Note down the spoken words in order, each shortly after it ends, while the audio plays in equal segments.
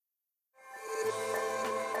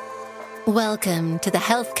Welcome to the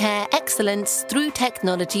Healthcare Excellence Through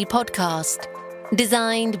Technology podcast.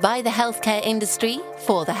 Designed by the healthcare industry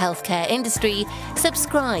for the healthcare industry,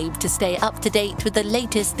 subscribe to stay up to date with the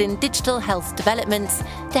latest in digital health developments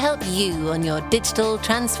to help you on your digital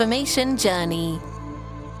transformation journey.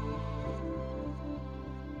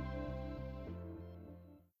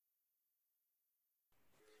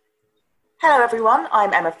 Hello everyone,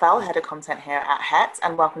 I'm Emma Fell, Head of Content here at HET,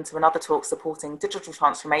 and welcome to another talk supporting digital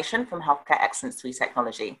transformation from healthcare excellence through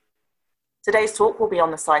technology. Today's talk will be on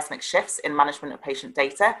the seismic shifts in management of patient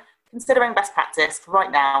data, considering best practice for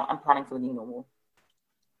right now and planning for the new normal.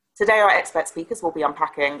 Today our expert speakers will be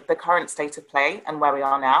unpacking the current state of play and where we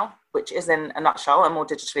are now, which is in a nutshell a more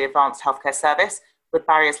digitally advanced healthcare service with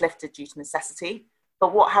barriers lifted due to necessity,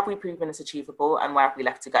 but what have we proven is achievable and where have we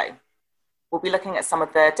left to go? We'll be looking at some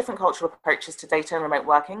of the different cultural approaches to data and remote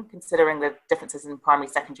working, considering the differences in primary,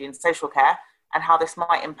 secondary and social care, and how this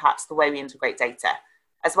might impact the way we integrate data,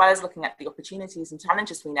 as well as looking at the opportunities and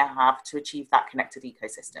challenges we now have to achieve that connected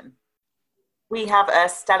ecosystem. We have a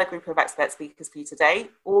stellar group of expert speakers for you today,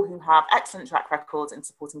 all who have excellent track records in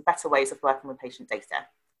supporting better ways of working with patient data.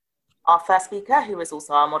 Our first speaker, who is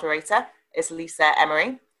also our moderator, is Lisa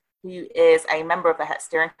Emery, who is a member of the HET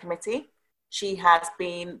Steering Committee. She has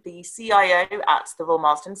been the CIO at the Royal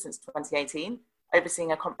Marsden since 2018,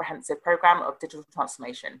 overseeing a comprehensive programme of digital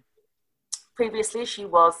transformation. Previously, she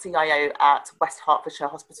was CIO at West Hertfordshire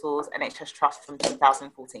Hospital's NHS Trust from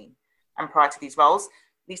 2014. And prior to these roles,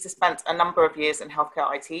 Lisa spent a number of years in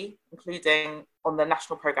healthcare IT, including on the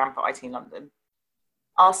National Programme for IT in London.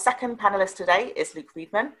 Our second panellist today is Luke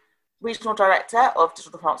Friedman, Regional Director of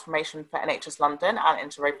Digital Transformation for NHS London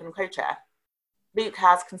and Interopen Co-Chair. Luke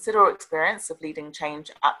has considerable experience of leading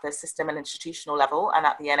change at the system and institutional level and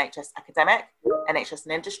at the NHS academic, NHS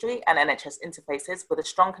and industry, and NHS interfaces with a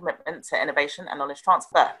strong commitment to innovation and knowledge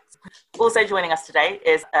transfer. Also joining us today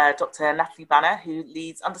is Dr. Natalie Banner, who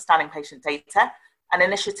leads Understanding Patient Data, an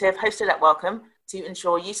initiative hosted at Wellcome to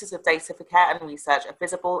ensure uses of data for care and research are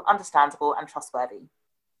visible, understandable, and trustworthy.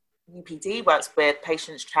 UPD works with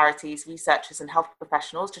patients, charities, researchers, and health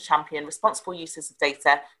professionals to champion responsible uses of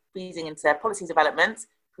data, feeding into policy development,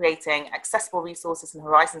 creating accessible resources and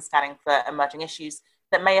horizon scanning for emerging issues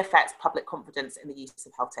that may affect public confidence in the use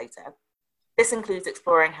of health data. This includes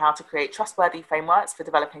exploring how to create trustworthy frameworks for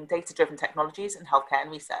developing data-driven technologies in healthcare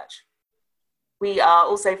and research. We are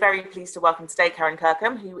also very pleased to welcome today Karen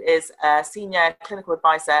Kirkham, who is a Senior Clinical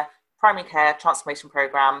Advisor, Primary Care Transformation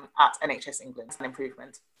Programme at NHS England and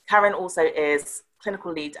Improvement. Karen also is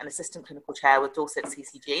Clinical Lead and Assistant Clinical Chair with Dorset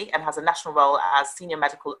CCG and has a national role as Senior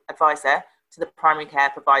Medical Advisor to the Primary Care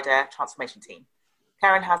Provider Transformation Team.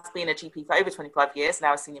 Karen has been a GP for over 25 years,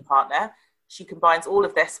 now a Senior Partner. She combines all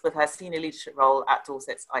of this with her Senior Leadership role at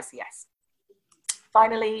Dorset's ICS.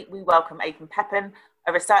 Finally, we welcome Aidan Pepin,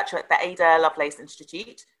 a researcher at the Ada Lovelace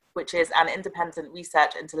Institute, which is an independent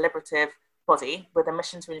research and deliberative body with a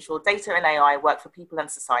mission to ensure data and AI work for people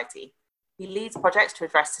and society. He leads projects to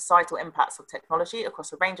address societal impacts of technology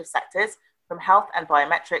across a range of sectors, from health and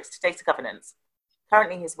biometrics to data governance.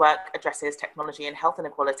 Currently, his work addresses technology and health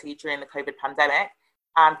inequality during the COVID pandemic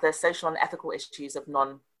and the social and ethical issues of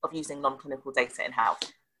using non-clinical data in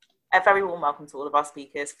health. A very warm welcome to all of our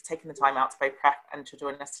speakers for taking the time out to both prep and to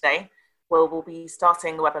join us today. We'll be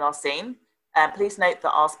starting the webinar soon. Please note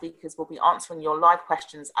that our speakers will be answering your live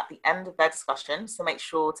questions at the end of their discussion, so make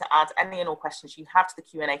sure to add any and all questions you have to the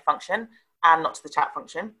Q&A function and not to the chat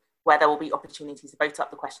function, where there will be opportunities to vote up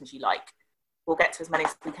the questions you like. We'll get to as many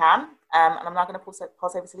as we can, and I'm now going to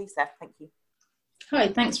pass over to Lisa. Thank you. Hi,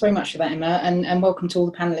 thanks very much for that, Emma, and welcome to all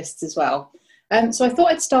the panellists as well. So I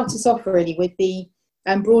thought I'd start us off really with the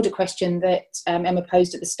broader question that Emma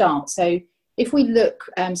posed at the start. So if we look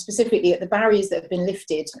specifically at the barriers that have been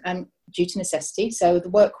lifted due to necessity, so the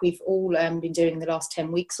work we've all been doing in the last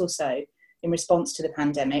 10 weeks or so in response to the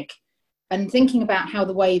pandemic, and thinking about how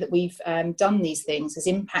the way that we've done these things has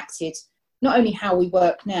impacted not only how we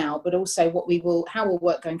work now, but also how we'll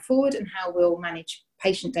work going forward and how we'll manage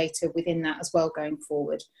patient data within that as well going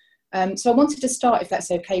forward. So I wanted to start, if that's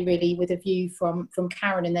okay, really, with a view from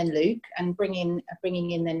Karen and then Luke, and bringing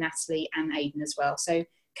in then Natalie and Aidan as well. So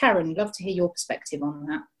Karen, love to hear your perspective on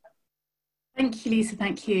that. Thank you, Lisa.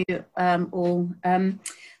 Thank you all.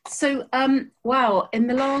 Wow, in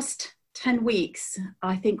the last 10 weeks,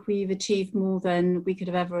 I think we've achieved more than we could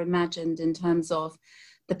have ever imagined in terms of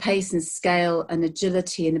the pace and scale and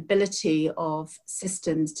agility and ability of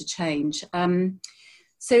systems to change.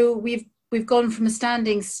 So we've gone from a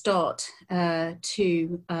standing start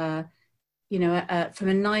to from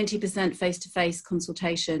a 90% face-to-face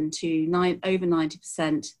consultation to over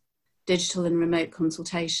 90% digital and remote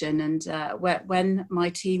consultation. And when my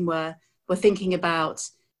team were thinking about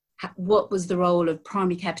what was the role of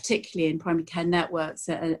primary care, particularly in primary care networks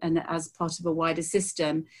and as part of a wider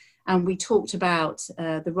system, and we talked about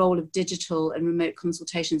the role of digital and remote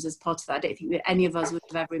consultations as part of that, I don't think that any of us would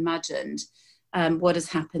have ever imagined what has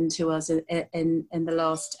happened to us in the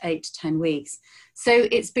last 8 to 10 weeks. So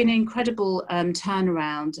it's been an incredible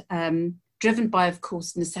turnaround, driven by, of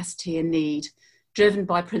course, necessity and need, driven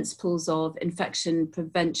by principles of infection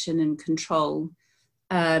prevention and control,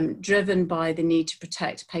 driven by the need to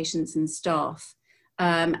protect patients and staff.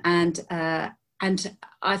 And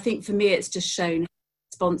I think for me, it's just shown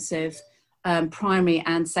responsive primary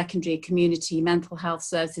and secondary community mental health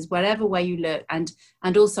services, wherever way you look, and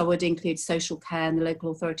also would include social care and the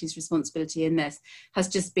local authorities' responsibility in this, has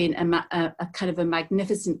just been a kind of a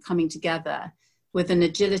magnificent coming together with an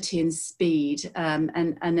agility and speed,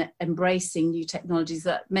 and embracing new technologies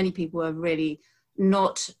that many people were really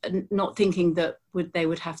not thinking that they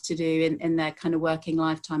would have to do in their kind of working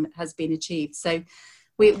lifetime. It has been achieved. So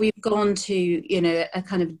we've gone to, you know, a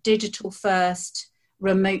kind of digital first,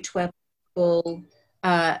 remote where people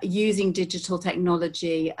using digital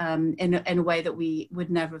technology in a way that we would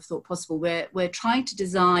never have thought possible. We're trying to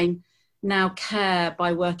design now care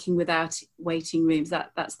by working without waiting rooms.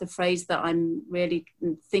 That's the phrase that I'm really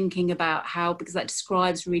thinking about, because that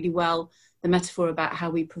describes really well the metaphor about how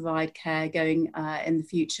we provide care going in the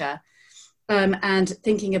future. And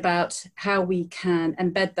thinking about how we can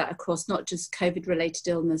embed that across not just COVID-related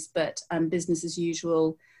illness, but business as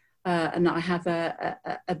usual. And I have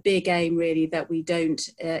a big aim, really, that we don't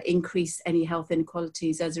increase any health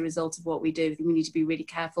inequalities as a result of what we do. We need to be really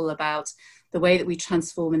careful about the way that we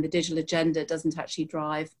transform, and the digital agenda doesn't actually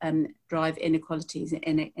drive inequalities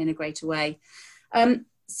in a greater way.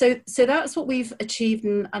 So that's what we've achieved,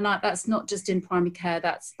 and that's not just in primary care,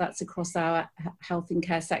 that's across our health and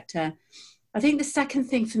care sector. I think the second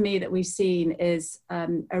thing for me that we've seen is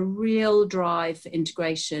a real drive for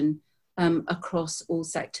integration across all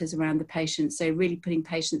sectors around the patient. So really putting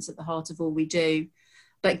patients at the heart of all we do,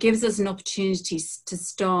 but gives us an opportunity to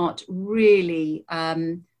start really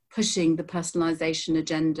pushing the personalisation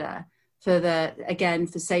agenda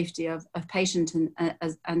for safety of patient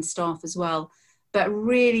and staff as well. But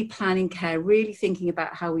really planning care, really thinking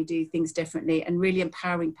about how we do things differently, and really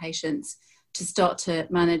empowering patients to start to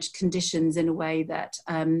manage conditions in a way that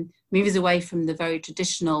moves away from the very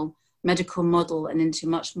traditional medical model and into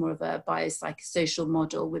much more of a biopsychosocial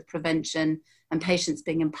model, with prevention and patients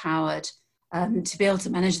being empowered to be able to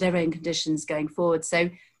manage their own conditions going forward. So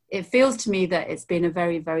it feels to me that it's been a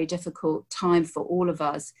very, very difficult time for all of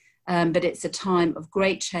us, but it's a time of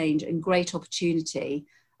great change and great opportunity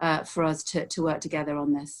for us to work together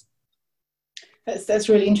on this. That's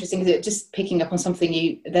really interesting. Just picking up on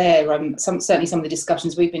something certainly some of the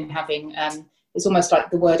discussions we've been having, it's almost like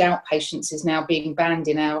the word outpatients is now being banned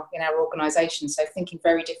in our organisation. So thinking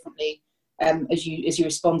very differently, as you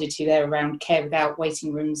responded to there, around care without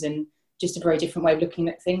waiting rooms, and just a very different way of looking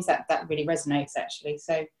at things. That really resonates, actually.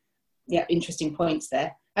 So yeah, interesting points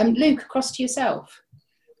there. Luke, across to yourself.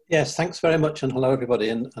 Yes, thanks very much, and hello everybody,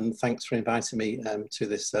 and thanks for inviting me to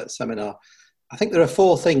this seminar. I think there are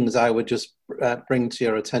 4 things I would just bring to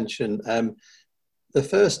your attention. The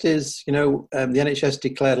first is, the NHS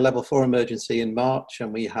declared a level 4 emergency in March,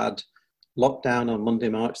 and we had lockdown on Monday,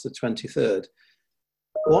 March the 23rd.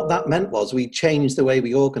 What that meant was we changed the way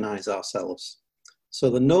we organise ourselves. So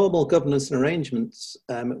the normal governance and arrangements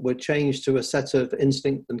were changed to a set of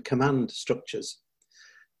instinct and command structures.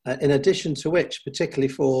 In addition to which, particularly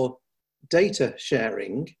for data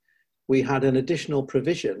sharing, we had an additional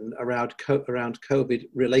provision around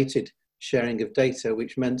COVID-related sharing of data,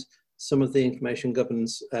 which meant some of the information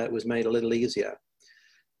governance was made a little easier.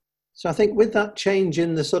 So I think with that change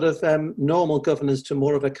in the sort of normal governance to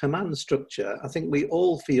more of a command structure, I think we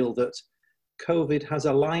all feel that COVID has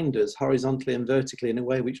aligned us horizontally and vertically in a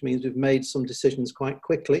way which means we've made some decisions quite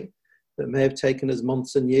quickly that may have taken us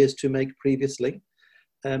months and years to make previously.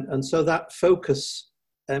 And so that focus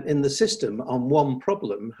in the system on one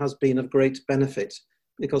problem has been of great benefit,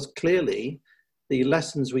 because clearly the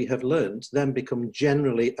lessons we have learned then become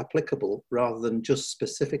generally applicable rather than just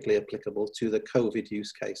specifically applicable to the COVID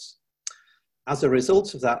use case. As a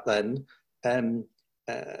result of that then,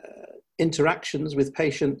 interactions with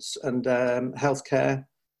patients and healthcare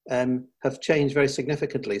have changed very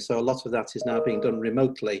significantly. So a lot of that is now being done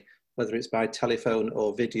remotely, whether it's by telephone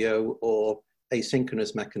or video or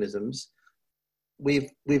asynchronous mechanisms. We've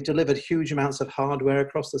delivered huge amounts of hardware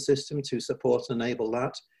across the system to support and enable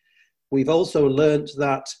that. We've also learned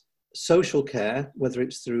that social care, whether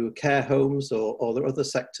it's through care homes or the other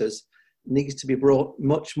sectors, needs to be brought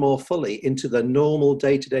much more fully into the normal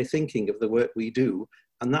day-to-day thinking of the work we do.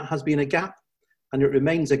 And that has been a gap, and it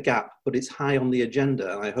remains a gap, but it's high on the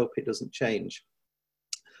agenda, and I hope it doesn't change.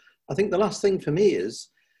 I think the last thing for me is,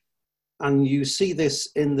 and you see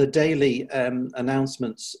this in the daily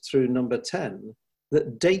announcements through number 10,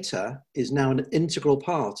 that data is now an integral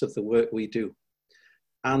part of the work we do.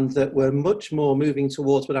 And that we're much more moving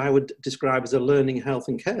towards what I would describe as a learning health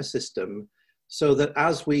and care system, so that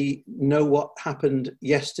as we know what happened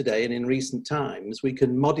yesterday and in recent times, we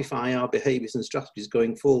can modify our behaviours and strategies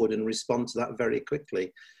going forward and respond to that very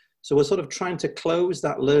quickly. So we're sort of trying to close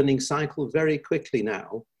that learning cycle very quickly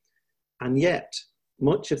now. And yet,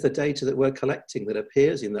 much of the data that we're collecting that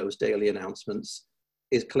appears in those daily announcements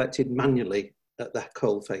is collected manually at the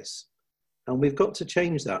coalface. And we've got to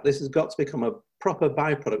change that. This has got to become a proper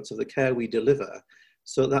byproduct of the care we deliver,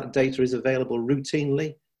 so that data is available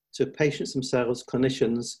routinely to patients themselves,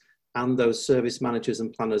 clinicians, and those service managers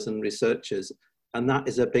and planners and researchers. And that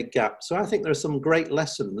is a big gap. So I think there are some great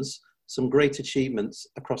lessons, some great achievements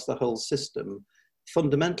across the whole system.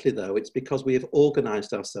 Fundamentally, though, it's because we have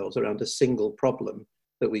organised ourselves around a single problem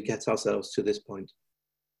that we get ourselves to this point.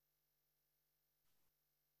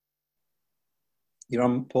 You're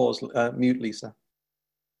on pause, mute, Lisa.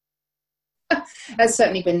 That's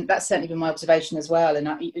certainly been my observation as well. And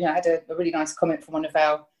I had a really nice comment from one of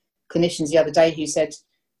our clinicians the other day who said,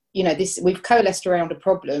 we've coalesced around a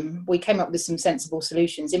problem, we came up with some sensible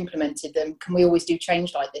solutions, implemented them. Can we always do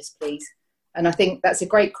change like this, please? And I think that's a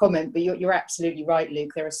great comment, but you're absolutely right,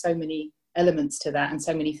 Luke. There are so many elements to that and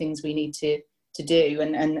so many things we need to do,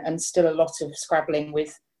 and still a lot of scrabbling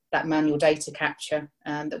with that manual data capture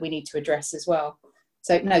that we need to address as well.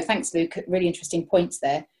 So no, thanks, Luke. Really interesting points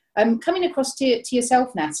there. Coming across to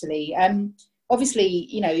yourself, Natalie, obviously,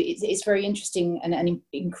 it's very interesting and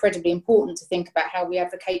incredibly important to think about how we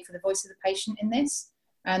advocate for the voice of the patient in this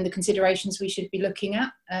and the considerations we should be looking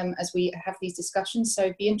at as we have these discussions.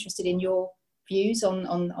 So be interested in your views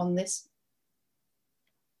on this.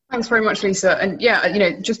 Thanks very much, Lisa. And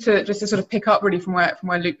yeah, just to sort of pick up really from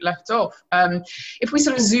where Luke left off, if we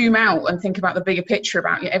sort of zoom out and think about the bigger picture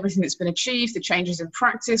about everything that's been achieved, the changes in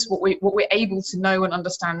practice, what we're able to know and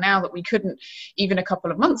understand now that we couldn't even a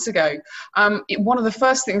couple of months ago, one of the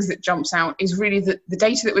first things that jumps out is really that the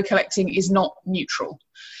data that we're collecting is not neutral.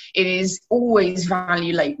 It is always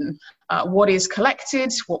value laden. What is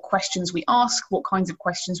collected, what questions we ask, what kinds of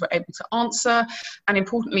questions we're able to answer, and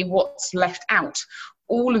importantly, what's left out.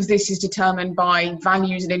 All of this is determined by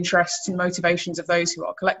values and interests and motivations of those who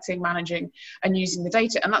are collecting, managing, and using the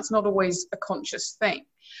data, and that's not always a conscious thing.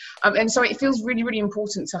 And so it feels really, really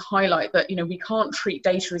important to highlight that, we can't treat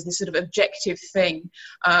data as this sort of objective thing,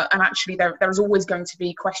 and actually there is always going to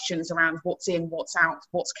be questions around what's in, what's out,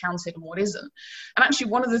 what's counted and what isn't. And actually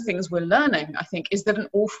one of the things we're learning, I think, is that an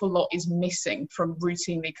awful lot is missing from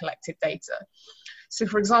routinely collected data. So,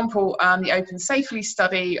 for example, the Open Safely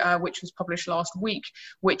study, which was published last week,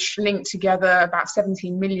 which linked together about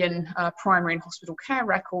 17 million primary and hospital care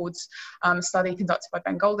records, study conducted by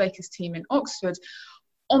Ben Goldacre's team in Oxford.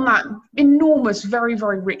 On that enormous, very,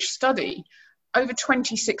 very rich study, over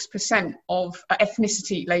 26% of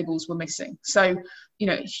ethnicity labels were missing. So,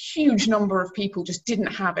 a huge number of people just didn't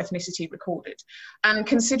have ethnicity recorded. And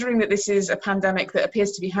considering that this is a pandemic that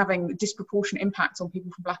appears to be having disproportionate impact on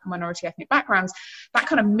people from Black and minority ethnic backgrounds, that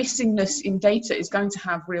kind of missingness in data is going to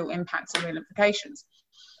have real impacts and real implications.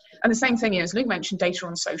 And the same thing as Luke mentioned, data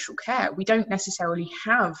on social care. We don't necessarily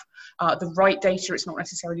have the right data. It's not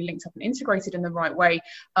necessarily linked up and integrated in the right way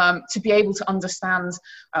to be able to understand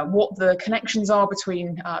what the connections are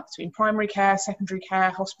between primary care, secondary care,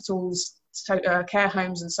 hospitals, care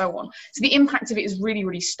homes, and so on. So the impact of it is really,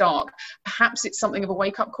 really stark. Perhaps it's something of a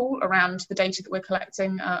wake-up call around the data that we're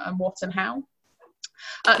collecting and what and how.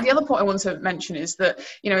 The other point I want to mention is that,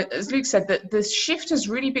 as Luke said, that the shift has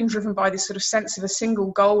really been driven by this sort of sense of a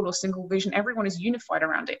single goal or single vision. Everyone is unified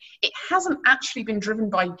around it. It hasn't actually been driven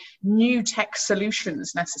by new tech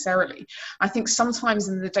solutions necessarily. I think sometimes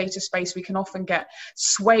in the data space, we can often get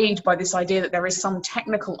swayed by this idea that there is some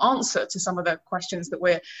technical answer to some of the questions that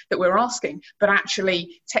we're asking, but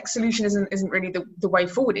actually tech solution isn't really the way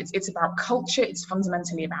forward. It's about culture. It's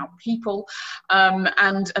fundamentally about people.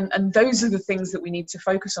 And those are the things that we need to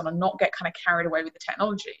focus on and not get kind of carried away with the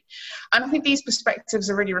technology. And I think these perspectives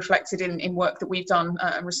are really reflected in work that we've done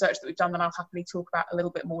and research that we've done that I'll happily talk about a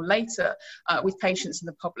little bit more later with patients and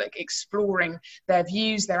the public, exploring their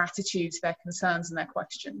views, their attitudes, their concerns and their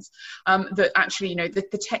questions. That actually, you know,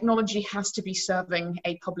 the technology has to be serving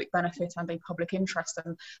a public benefit and a public interest,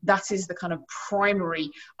 and that is the kind of primary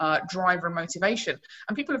driver and motivation.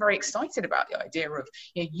 And people are very excited about the idea of,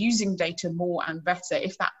 you know, using data more and better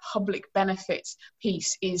if that public benefit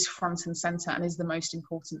piece is front and center and is the most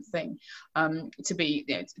important thing to be,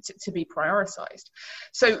 you know, to be prioritized.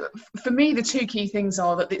 So for me, the two key things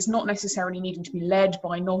are that it's not necessarily needing to be led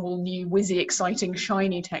by novel, new, whizzy, exciting,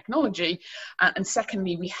 shiny technology. And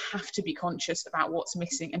secondly, we have to be conscious about what's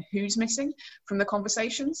missing and who's missing from the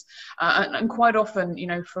conversations. And quite often, you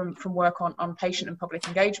know, from work on patient and public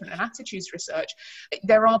engagement and attitudes research,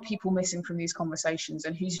 there are people missing from these conversations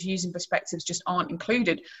and whose views and perspectives just aren't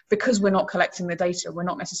included because we're not collecting the data. We're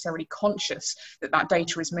not necessarily conscious that that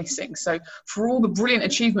data is missing. So for all the brilliant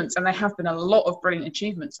achievements, and there have been a lot of brilliant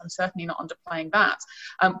achievements, I'm certainly not underplaying that,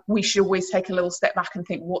 we should always take a little step back and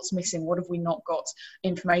think, what's missing? What have we not got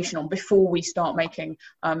information on before we start making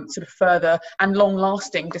sort of further and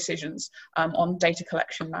long-lasting decisions on data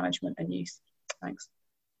collection, management and use. Thanks.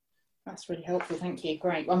 That's really helpful, thank you.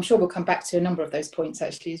 Great. Well, I'm sure we'll come back to a number of those points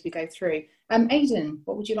actually as we go through. Aidan,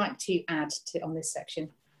 what would you like to add on this section?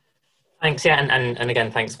 Thanks, yeah, and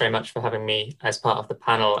again, thanks very much for having me as part of the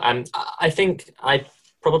panel. I think I'd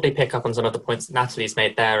probably pick up on some of the points that Natalie's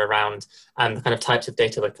made there around the kind of types of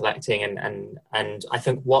data we're collecting, and I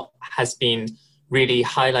think what has been really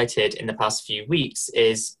highlighted in the past few weeks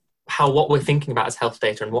is how what we're thinking about as health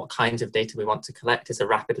data and what kinds of data we want to collect is a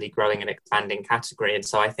rapidly growing and expanding category. And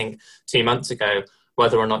so I think 2 months ago,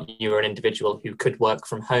 whether or not you were an individual who could work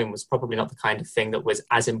from home was probably not the kind of thing that was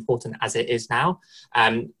as important as it is now.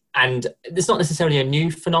 And it's not necessarily a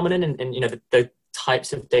new phenomenon, and you know, the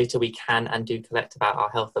types of data we can and do collect about our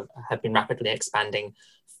health have been rapidly expanding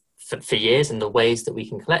for years, and the ways that we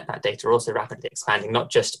can collect that data are also rapidly expanding,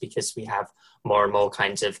 not just because we have more and more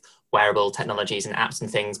kinds of wearable technologies and apps and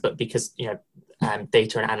things, but because, you know,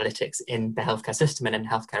 data and analytics in the healthcare system and in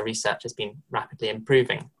healthcare research has been rapidly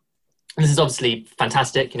improving. And this is obviously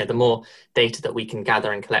fantastic. You know, the more data that we can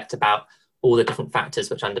gather and collect about all the different factors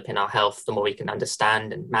which underpin our health, the more we can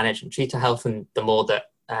understand and manage and treat our health, and the more that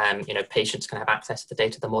you know, patients can have access to the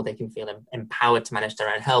data, the more they can feel empowered to manage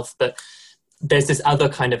their own health. But there's this other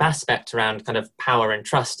kind of aspect around kind of power and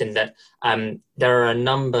trust, in that there are a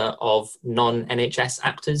number of non-NHS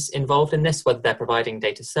actors involved in this, whether they're providing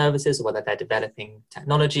data services or whether they're developing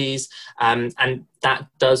technologies. And that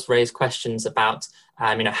does raise questions about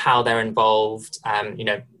you know, how they're involved. You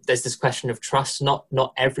know, there's this question of trust.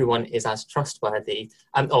 Not everyone is as trustworthy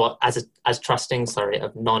or as trusting, sorry,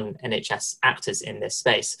 of non-NHS actors in this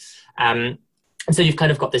space. And so you've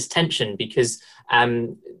kind of got this tension because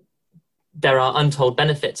there are untold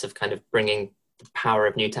benefits of kind of bringing the power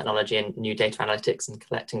of new technology and new data analytics and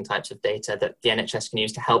collecting types of data that the NHS can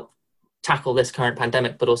use to help tackle this current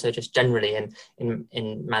pandemic, but also just generally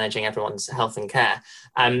in managing everyone's health and care.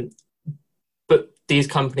 But these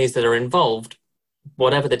companies that are involved,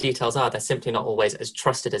 whatever the details are, they're simply not always as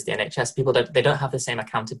trusted as the NHS. People don't have the same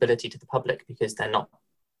accountability to the public because they're not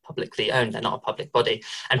publicly owned, they're not a public body.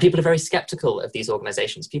 And people are very skeptical of these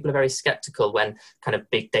organizations. People are very skeptical when kind of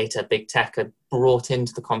big data, big tech are brought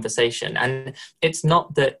into the conversation. And it's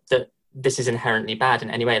not that this is inherently bad in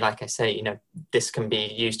any way. Like I say, you know, this can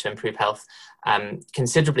be used to improve health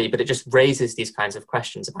considerably, but it just raises these kinds of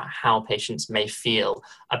questions about how patients may feel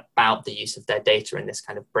about the use of their data in this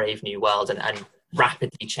kind of brave new world and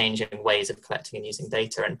rapidly changing ways of collecting and using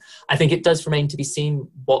data. And I think it does remain to be seen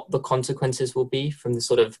what the consequences will be from the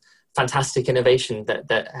sort of fantastic innovation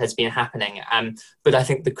that has been happening. But I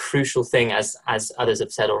think the crucial thing, as others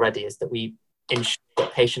have said already, is that we ensure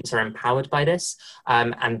that patients are empowered by this,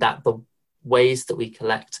 and that the ways that we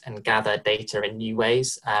collect and gather data in new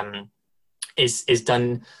ways is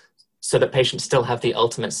done so that patients still have the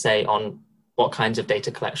ultimate say on what kinds of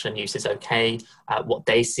data collection and use is okay, what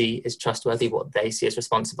they see is trustworthy, what they see is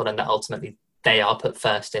responsible, and that ultimately they are put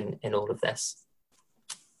first in all of this.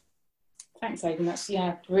 Thanks, Aidan. That's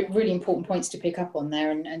really important points to pick up on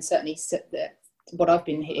there, and certainly what I've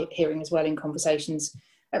been hearing as well in conversations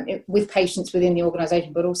with patients within the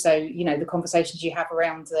organisation, but also, you know, the conversations you have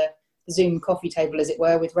around the Zoom coffee table, as it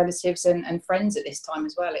were, with relatives and friends at this time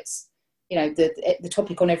as well. It's, you know, the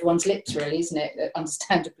topic on everyone's lips, really, isn't it?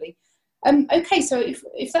 Understandably. Okay, so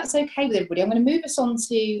if that's okay with everybody, I'm going to move us on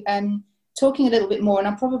to talking a little bit more, and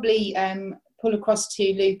I'll probably pull across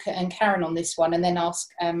to Luke and Karen on this one, and then ask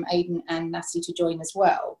Aidan and Natalie to join as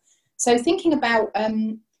well. So thinking about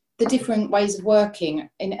the different ways of working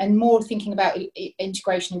and more thinking about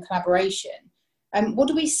integration and collaboration, what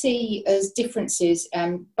do we see as differences,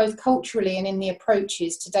 both culturally and in the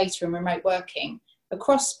approaches to data and remote working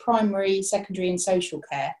across primary, secondary and social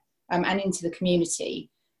care and into the community?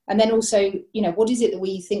 And then also, you know, what is it that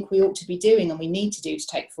we think we ought to be doing and we need to do to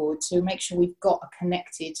take forward to make sure we've got a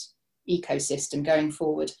connected ecosystem going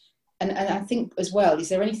forward? And I think as well, is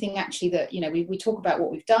there anything actually that, you know, we talk about what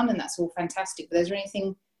we've done and that's all fantastic, but is there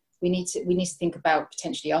anything we need to think about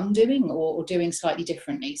potentially undoing or doing slightly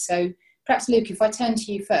differently? So perhaps, Luke, if I turn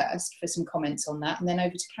to you first for some comments on that and then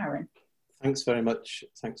over to Karen. Thanks very much,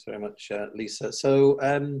 Lisa. So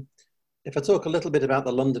if I talk a little bit about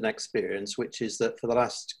the London experience, which is that for the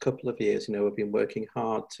last couple of years, you know, we've been working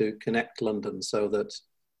hard to connect London so that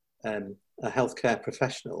a healthcare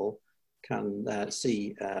professional can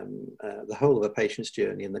see the whole of a patient's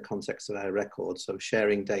journey in the context of our record, so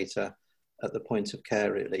sharing data at the point of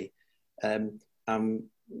care, really.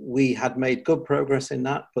 We had made good progress in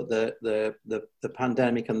that, but the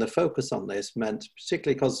pandemic and the focus on this meant,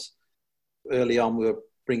 particularly because early on we were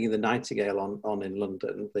bringing the Nightingale on in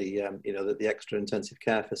London, the extra intensive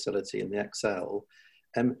care facility in the Excel,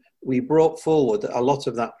 we brought forward a lot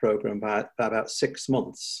of that program by about 6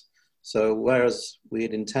 months. So whereas we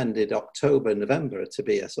had intended October, November to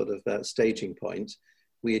be a sort of staging point,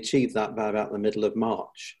 we achieved that by about the middle of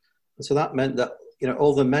March. And so that meant that, you know,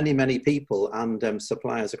 all the many, many people and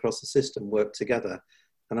suppliers across the system worked together.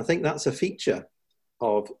 And I think that's a feature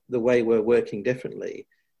of the way we're working differently,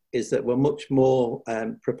 is that we're much more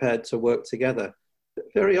prepared to work together.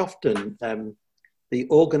 Very often, the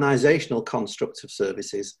organizational construct of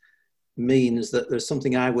services means that there's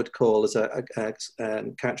something I would call as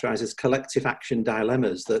characterized as collective action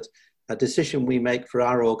dilemmas, that a decision we make for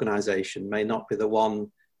our organization may not be the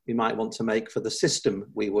one we might want to make for the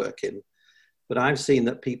system we work in. But I've seen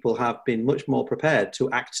that people have been much more prepared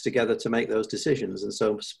to act together to make those decisions, and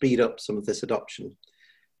so speed up some of this adoption.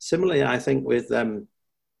 Similarly, I think with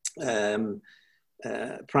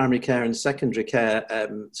primary care and secondary care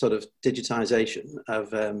sort of digitization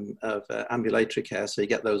of ambulatory care, so you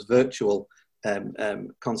get those virtual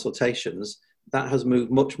consultations, that has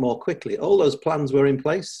moved much more quickly. All those plans were in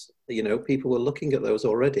place, you know, people were looking at those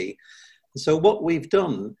already. So what we've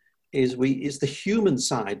done is it's the human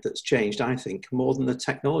side that's changed, I think, more than the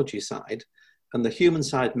technology side. And the human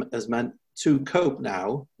side has meant to cope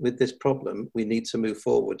now with this problem, we need to move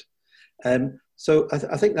forward. So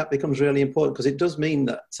I think that becomes really important, because it does mean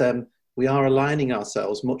that we are aligning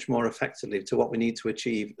ourselves much more effectively to what we need to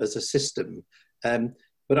achieve as a system.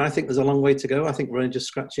 But I think there's a long way to go. I think we're only just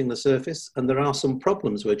scratching the surface, and there are some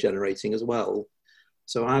problems we're generating as well.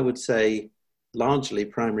 So I would say largely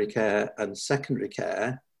primary care and secondary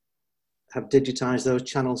care have digitized those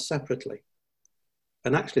channels separately.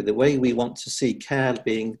 And actually the way we want to see care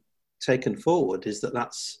being taken forward is that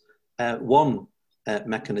that's one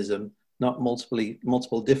mechanism, not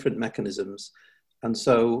multiple different mechanisms. And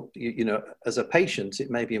so, you know, as a patient, it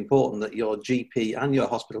may be important that your GP and your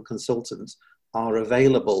hospital consultant are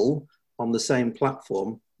available on the same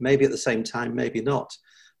platform, maybe at the same time, maybe not.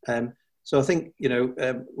 So I think, you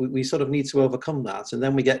know, we sort of need to overcome that. And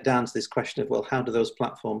then we get down to this question of, well, how do those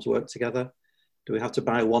platforms work together? Do we have to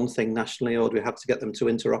buy one thing nationally, or do we have to get them to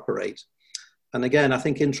interoperate? And again, I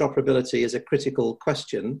think interoperability is a critical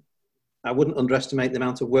question. I wouldn't underestimate the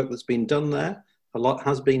amount of work that's been done there. A lot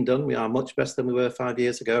has been done. We are much better than we were 5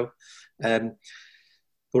 years ago. But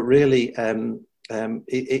really,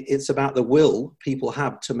 it's about the will people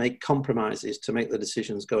have to make compromises, to make the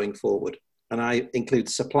decisions going forward. And I include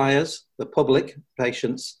suppliers, the public,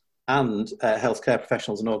 patients, and healthcare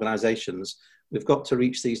professionals and organisations. We've got to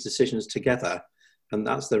reach these decisions together. And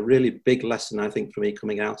that's the really big lesson, I think, for me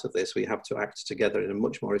coming out of this. We have to act together in a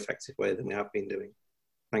much more effective way than we have been doing.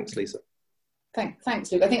 Thanks, Lisa.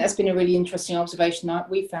 Thanks, Luke. I think that's been a really interesting observation that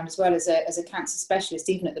we've found as well as a cancer specialist,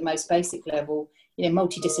 even at the most basic level, you know,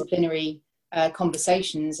 multidisciplinary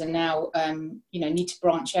conversations, and now, you know, need to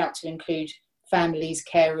branch out to include families,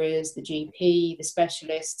 carers, the GP, the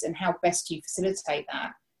specialists, and how best do you facilitate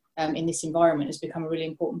that in this environment has become a really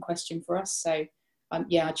important question for us. So,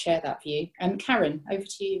 yeah, I'd share that view. Karen, over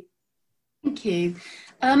to you. Thank you.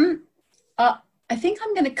 I think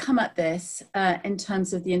I'm going to come at this in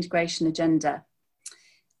terms of the integration agenda,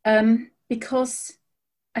 because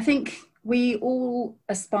I think we all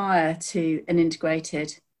aspire to an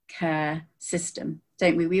integrated care system,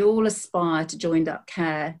 don't we? We all aspire to joined up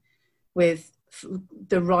care with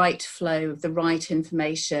the right flow of the right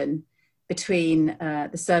information between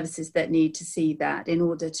the services that need to see that in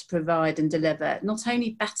order to provide and deliver not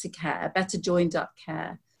only better care, better joined up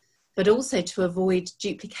care, but also to avoid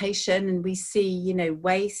duplication. And we see, you know,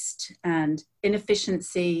 waste and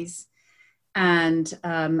inefficiencies. And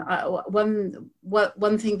one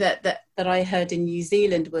thing that I heard in New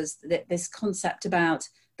Zealand was that this concept about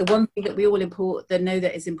the one thing that we all know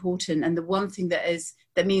that is important, and the one thing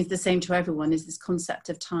that means the same to everyone, is this concept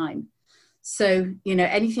of time. So, you know,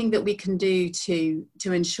 anything that we can do to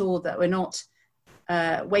ensure that we're not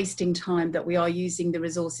wasting time, that we are using the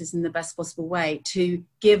resources in the best possible way to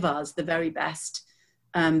give us the very best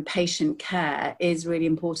patient care is really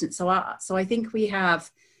important. So I think we have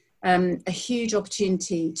a huge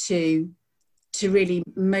opportunity to really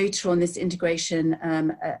motor on this integration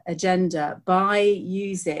agenda by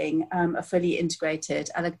using a fully integrated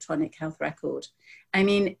electronic health record. I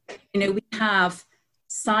mean, you know, we have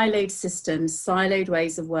siloed systems, siloed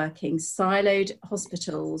ways of working, siloed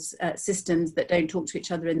hospitals, systems that don't talk to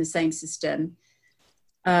each other in the same system.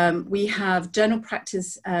 We have general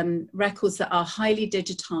practice records that are highly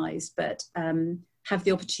digitized, but have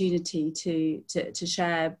the opportunity to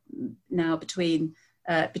share now between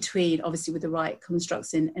obviously with the right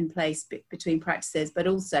constructs in place between practices, but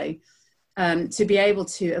also to be able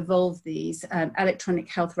to evolve these electronic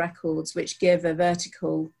health records, which give a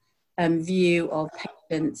vertical view of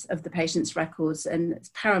the patient's records, and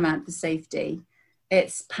it's paramount for safety.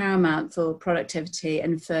 It's paramount for productivity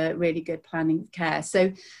and for really good planning of care.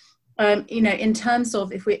 So, you know, in terms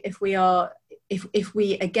of if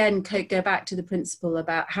we again go back to the principle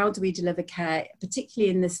about how do we deliver care, particularly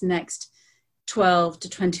in this next 12 to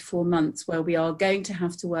 24 months, where we are going to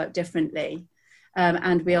have to work differently,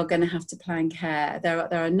 and we are going to have to plan care. There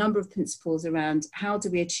are a number of principles around how do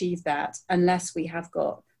we achieve that unless we have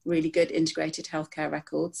got really good integrated healthcare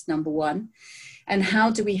records, number one. And how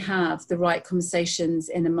do we have the right conversations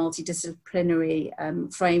in a multidisciplinary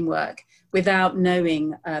framework without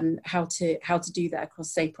knowing how to do that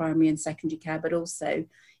across, say, primary and secondary care, but also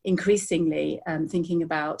increasingly thinking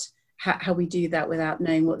about how we do that without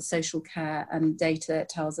knowing what social care data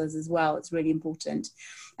tells us as well. It's really important.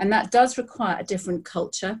 And that does require a different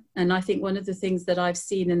culture. And I think one of the things that I've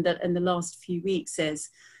seen in the last few weeks is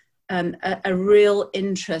a real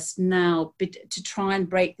interest now to try and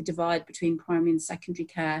break the divide between primary and secondary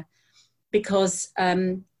care, because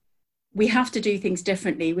we have to do things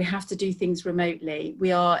differently. We have to do things remotely.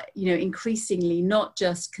 We are, you know, increasingly not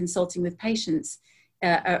just consulting with patients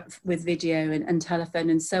with video and telephone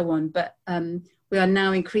and so on, but we are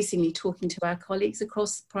now increasingly talking to our colleagues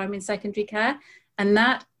across primary and secondary care. And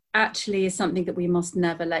that actually is something that we must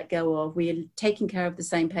never let go of. We are taking care of the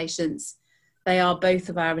same patients. They are both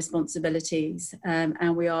of our responsibilities,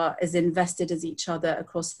 and we are as invested as each other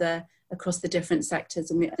across the different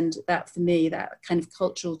sectors. And that, for me, that kind of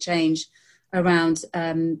cultural change around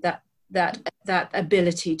that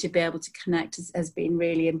ability to be able to connect has been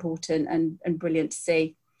really important and brilliant to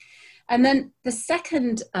see. And then the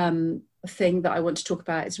second thing that I want to talk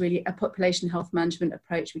about is really a population health management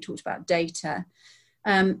approach. We talked about data.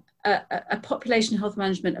 A population health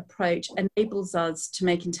management approach enables us to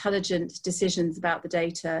make intelligent decisions about the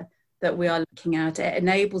data that we are looking at. It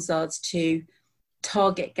enables us to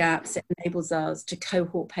target gaps. It enables us to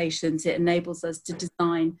cohort patients. It enables us to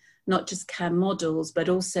design not just care models, but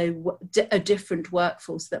also a different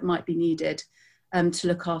workforce that might be needed to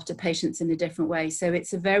look after patients in a different way. So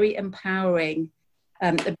it's a very empowering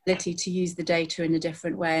ability to use the data in a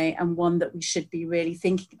different way, and one that we should be really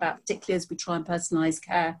thinking about, particularly as we try and personalise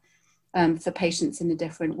care for patients in a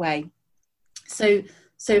different way. So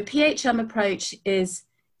PHM approach is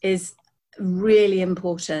really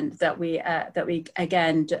important that we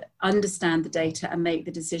again understand the data and make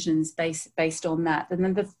the decisions based on that. And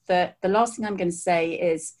then the last thing I'm going to say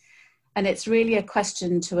is, and it's really a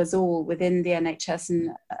question to us all within the NHS, and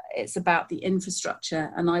it's about the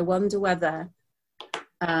infrastructure. And I wonder whether,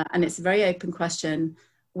 and it's a very open question,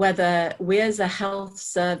 whether we as a health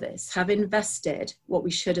service have invested what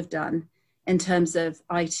we should have done in terms of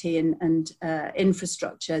IT and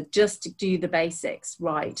infrastructure, just to do the basics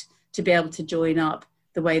right, to be able to join up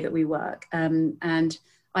the way that we work. And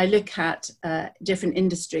I look at different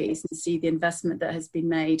industries and see the investment that has been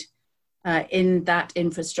made in that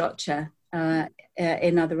infrastructure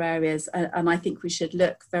in other areas. And I think we should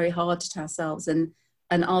look very hard at ourselves and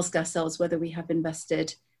ask ourselves whether we have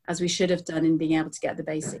invested as we should have done in being able to get the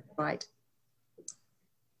basics right.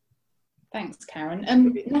 Thanks, Karen.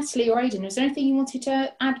 Natalie or Aidan, is there anything you wanted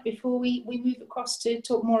to add before we move across to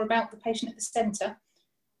talk more about the patient at the centre?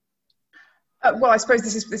 Well, I suppose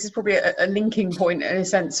this is probably a linking point in a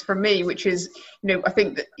sense for me, which is, I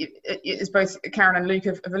think that as both Karen and Luke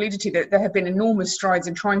have alluded to, that there have been enormous strides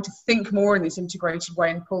in trying to think more in this integrated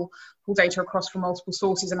way and pull data across from multiple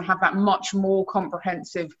sources and have that much more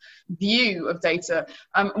comprehensive view of data.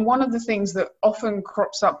 And one of the things that often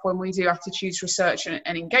crops up when we do attitudes research and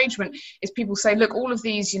engagement is people say, look, all of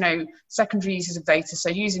these, secondary uses of data, so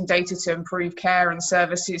using data to improve care and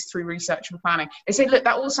services through research and planning, they say, look,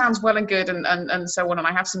 that all sounds well and good and so on, and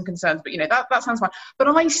I have some concerns, but that sounds fine. But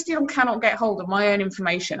I still cannot get hold of my own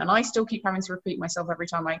information, and I still keep having to repeat myself every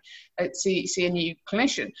time I see a new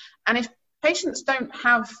clinician. And if patients don't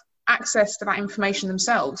have access to that information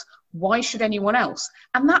themselves, why should anyone else?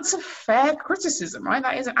 And that's a fair criticism, right?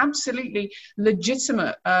 That is an absolutely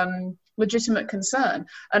legitimate concern.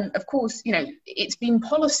 And of course, it's been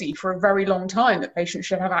policy for a very long time that patients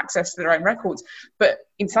should have access to their own records. But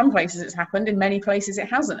in some places it's happened, in many places it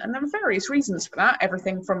hasn't. And there are various reasons for that,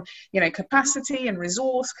 everything from, capacity and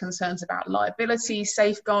resource, concerns about liability,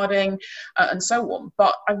 safeguarding, and so on.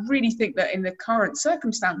 But I really think that in the current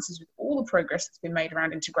circumstances, with all the progress that's been made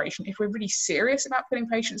around integration, if we're really serious about putting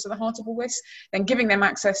patients at the heart of all this, then giving them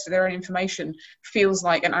access to their own information feels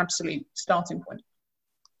like an absolute starting point.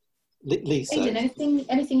 Lisa, Aidan,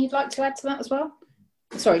 anything you'd like to add to that as well?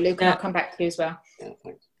 Sorry, Luke, I'll come back to you as well. Yeah,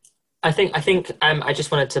 thanks. I think I just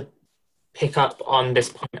wanted to pick up on this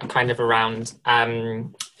point kind of around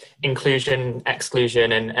inclusion,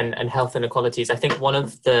 exclusion, and health inequalities. I think one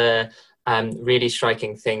of the really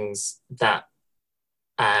striking things that,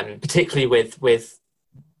 particularly with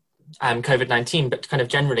COVID-19, but kind of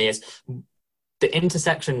generally, is the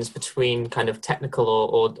intersections between kind of technical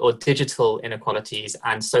or digital inequalities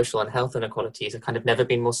and social and health inequalities have kind of never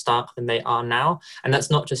been more stark than they are now. And that's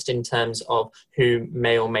not just in terms of who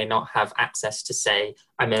may or may not have access to, say,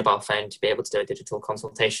 a mobile phone to be able to do a digital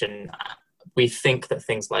consultation. We think that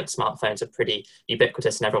things like smartphones are pretty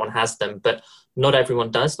ubiquitous and everyone has them, but not everyone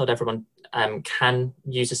does. Not everyone can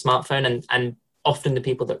use a smartphone, and often the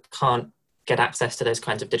people that can't get access to those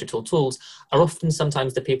kinds of digital tools are often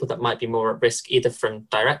sometimes the people that might be more at risk, either from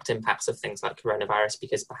direct impacts of things like coronavirus,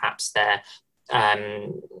 because perhaps they're,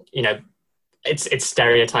 it's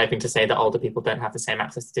stereotyping to say that older people don't have the same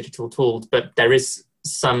access to digital tools, but there is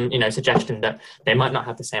some, suggestion that they might not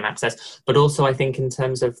have the same access. But also I think in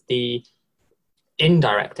terms of the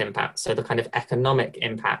indirect impact, so the kind of economic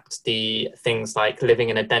impact, the things like living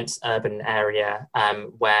in a dense urban area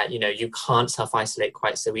where you can't self-isolate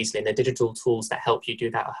quite so easily, and the digital tools that help you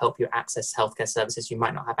do that or help you access healthcare services you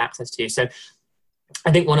might not have access to. So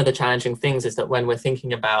I think one of the challenging things is that when we're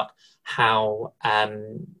thinking about how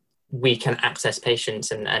we can access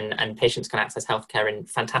patients and patients can access healthcare in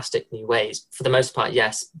fantastic new ways, for the most part,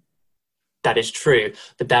 yes, that is true,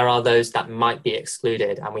 but there are those that might be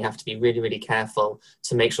excluded, and we have to be really, really careful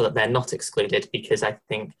to make sure that they're not excluded, because I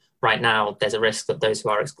think right now there's a risk that those who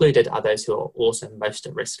are excluded are those who are also most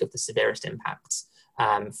at risk of the severest impacts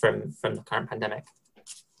from the current pandemic.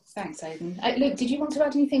 Thanks, Aidan. Luke, did you want to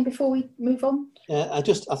add anything before we move on? I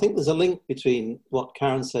think there's a link between what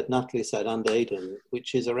Karen said, Natalie said, and Aidan,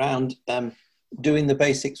 which is around doing the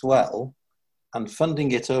basics well and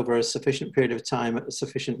funding it over a sufficient period of time at a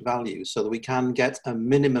sufficient value so that we can get a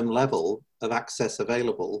minimum level of access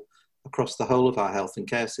available across the whole of our health and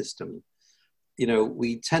care system.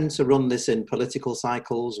 We tend to run this in political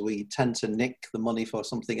cycles. We tend to nick the money for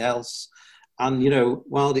something else. And,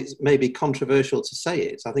 while it may be controversial to say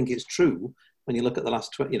it, I think it's true when you look at the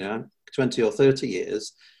last 20 or 30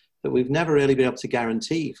 years that we've never really been able to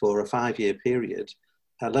guarantee for a 5-year period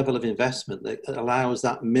a level of investment that allows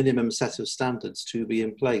that minimum set of standards to be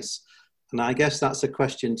in place. And I guess that's a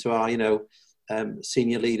question to our,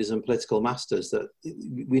 senior leaders and political masters, that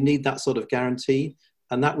we need that sort of guarantee.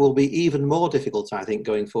 And that will be even more difficult, I think,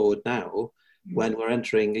 going forward now, when we're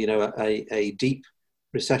entering, a deep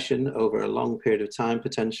recession over a long period of time,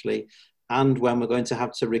 potentially, and when we're going to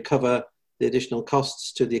have to recover the additional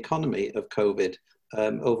costs to the economy of COVID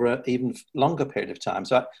over an even longer period of time.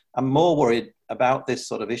 So I'm more worried about this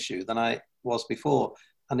sort of issue than I was before.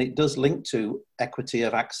 And it does link to equity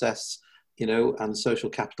of access, and social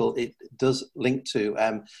capital. It does link to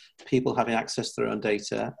people having access to their own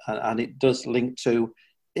data, and it does link to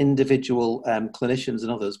individual clinicians and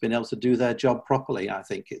others being able to do their job properly. I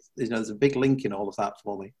think there's a big link in all of that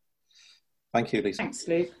for me. Thank you, Lisa. Thanks,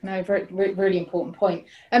 Luke. No, very, really important point.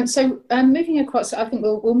 So moving across, I think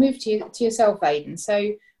we'll move to yourself, Aidan.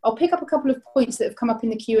 So I'll pick up a couple of points that have come up in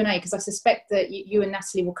the Q&A, because I suspect that you and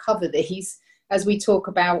Natalie will cover these as we talk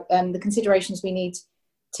about the considerations we need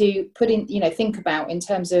to put in, think about in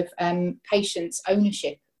terms of patients'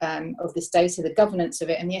 ownership this data, the governance of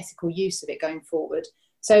it, and the ethical use of it going forward.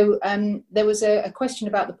 So there was a question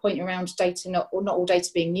about the point around data, not all data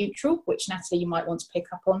being neutral, which Natalie, you might want to pick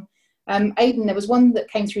up on. Aidan, there was one that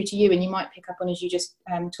came through to you, and you might pick up on as you just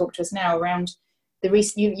talked to us now around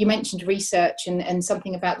you mentioned research and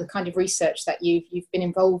something about the kind of research that you've been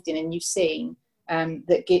involved in and you've seen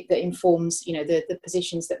that informs, you know, the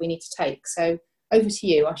positions that we need to take. So over to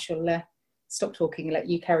you. I shall stop talking and let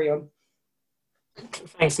you carry on.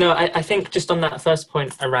 Thanks. No, I think just on that first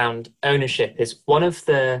point around ownership is one of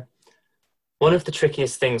the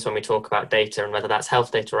trickiest things when we talk about data, and whether that's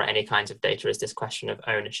health data or any kinds of data, is this question of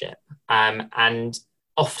ownership. And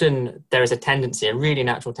often there is a really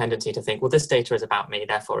natural tendency to think, well, this data is about me,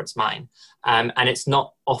 therefore it's mine. And it's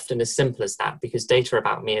not often as simple as that, because data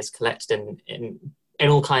about me is collected in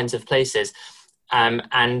all kinds of places.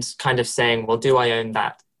 And kind of saying, well, do I own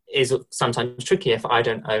that, is sometimes tricky if I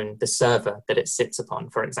don't own the server that it sits upon,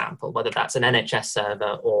 for example, whether that's an NHS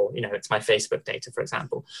server or, you know, it's my Facebook data, for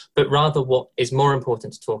example. But rather what is more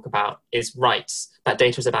important to talk about is rights. That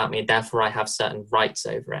data is about me, therefore I have certain rights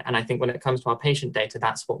over it. And I think when it comes to our patient data,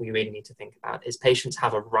 that's what we really need to think about, is patients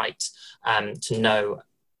have a right to know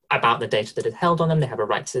about the data that is held on them. They have a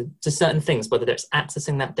right to certain things, whether it's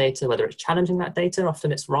accessing that data, whether it's challenging that data.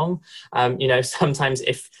 Often it's wrong. You know, sometimes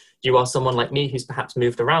if you are someone like me who's perhaps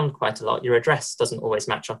moved around quite a lot, your address doesn't always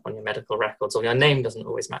match up on your medical records, or your name doesn't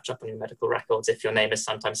always match up on your medical records if your name is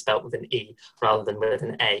sometimes spelt with an E rather than with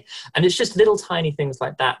an A. And it's just little tiny things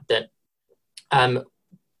like that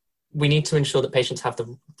we need to ensure that patients have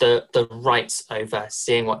the rights over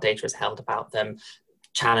seeing what data is held about them,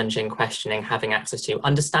 challenging, questioning, having access to,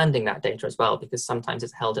 understanding that data as well, because sometimes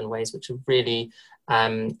it's held in ways which are really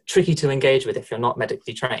tricky to engage with if you're not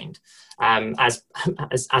medically trained, as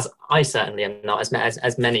I certainly am not,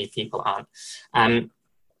 as many people aren't.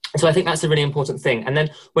 So I think that's a really important thing. And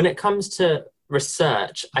then when it comes to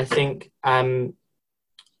research, I think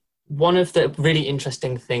one of the really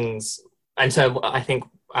interesting things, and so I think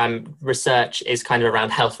research is kind of around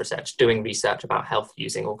health research, doing research about health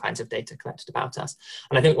using all kinds of data collected about us.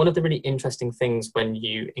 And I think one of the really interesting things when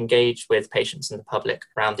you engage with patients and the public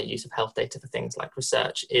around the use of health data for things like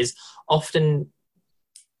research is often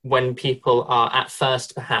when people are at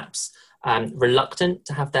first perhaps reluctant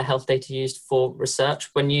to have their health data used for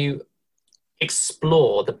research, when you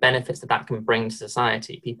explore the benefits that can bring to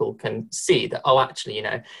society, people can see that, oh, actually, you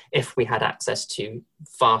know, if we had access to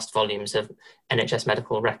vast volumes of NHS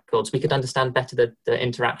medical records, we could understand better the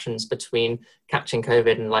interactions between catching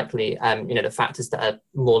COVID and likely, you know, the factors that are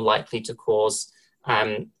more likely to cause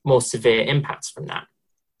more severe impacts from that.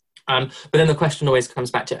 But then the question always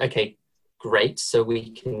comes back to, okay, great, so we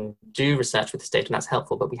can do research with this data and that's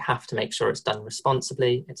helpful, but we have to make sure it's done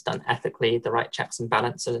responsibly, it's done ethically, the right checks and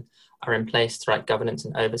balances are in place, the right governance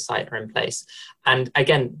and oversight are in place. And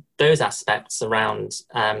again, those aspects around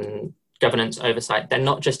governance, oversight, they're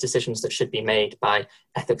not just decisions that should be made by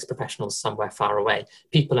ethics professionals somewhere far away.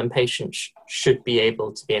 People and patients should be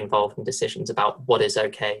able to be involved in decisions about what is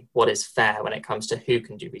okay, what is fair when it comes to who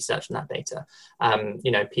can do research on that data.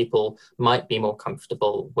 You know, people might be more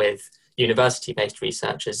comfortable with university-based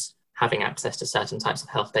researchers having access to certain types of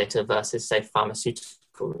health data versus, say,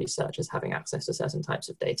 pharmaceutical researchers having access to certain types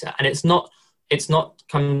of data. And it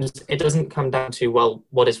doesn't come down to, well,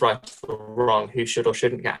 what is right or wrong, who should or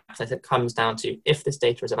shouldn't get access. It comes down to, if this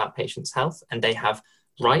data is about patients' health and they have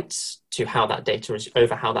rights to how that data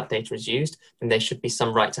is used, then there should be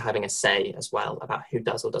some right to having a say as well about who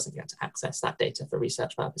does or doesn't get to access that data for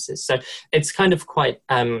research purposes. So it's kind of quite,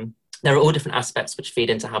 there are all different aspects which feed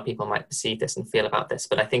into how people might perceive this and feel about this.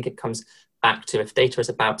 But I think it comes back to, if data is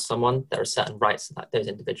about someone, there are certain rights that those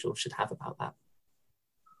individuals should have about that.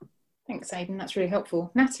 Thanks, Aidan. That's really helpful.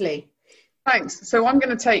 Natalie. Thanks. So I'm going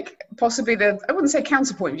to take possibly I wouldn't say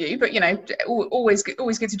counterpoint view, but, you know, always good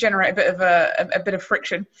to generate a bit of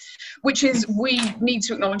friction, which is we need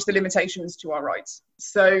to acknowledge the limitations to our rights.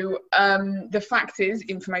 So the fact is,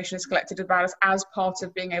 information is collected about us as part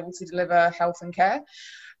of being able to deliver health and care.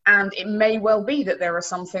 And it may well be that there are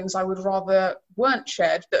some things I would rather weren't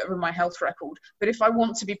shared that are in my health record. But if I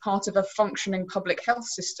want to be part of a functioning public health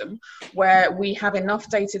system where we have enough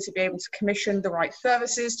data to be able to commission the right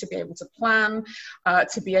services, to be able to plan,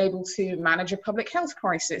 to be able to manage a public health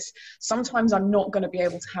crisis, sometimes I'm not going to be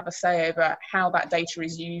able to have a say over how that data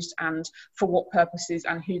is used and for what purposes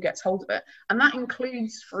and who gets hold of it. And that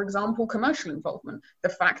includes, for example, commercial involvement. The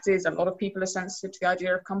fact is, a lot of people are sensitive to the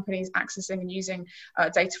idea of companies accessing and using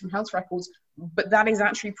data from health records, but that is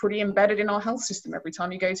actually pretty embedded in our health system. Every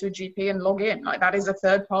time you go to a GP and log in, like, that is a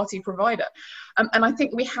third-party provider. And I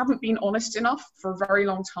think we haven't been honest enough for a very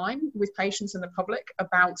long time with patients and the public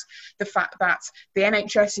about the fact that the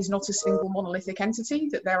NHS is not a single monolithic entity,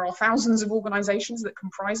 that there are thousands of organisations that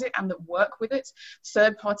comprise it and that work with it.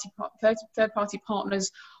 Third-party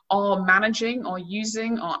partners are managing, are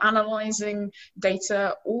using, are analysing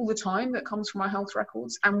data all the time that comes from our health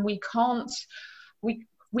records, and we can't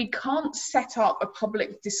set up a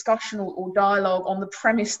public discussion or dialogue on the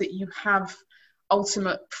premise that you have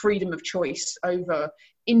ultimate freedom of choice over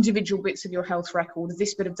individual bits of your health record,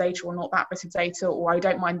 this bit of data or not that bit of data, or I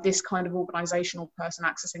don't mind this kind of organisational person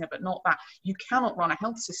accessing it but not that. You cannot run a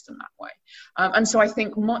health system that way. And so I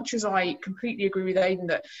think, much as I completely agree with Aidan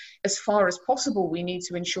that as far as possible we need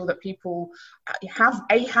to ensure that people have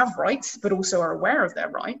rights but also are aware of their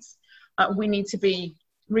rights, we need to be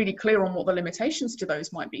really clear on what the limitations to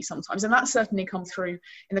those might be sometimes, and that certainly come through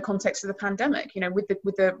in the context of the pandemic. You know, with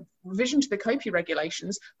the revision to the COPI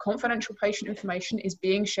regulations, confidential patient information is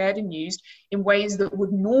being shared and used in ways that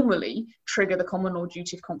would normally trigger the common law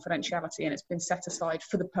duty of confidentiality, and it's been set aside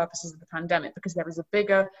for the purposes of the pandemic because there is a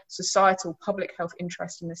bigger societal public health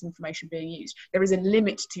interest in this information being used. There is a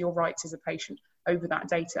limit to your rights as a patient over that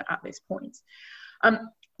data at this point.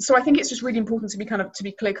 So I think it's just really important to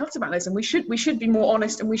be clear cut about this, and we should be more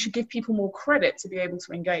honest, and we should give people more credit to be able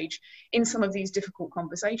to engage in some of these difficult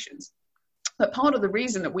conversations. But part of the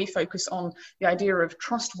reason that we focus on the idea of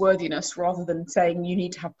trustworthiness rather than saying you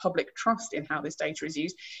need to have public trust in how this data is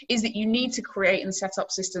used is that you need to create and set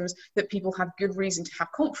up systems that people have good reason to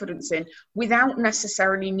have confidence in without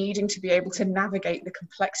necessarily needing to be able to navigate the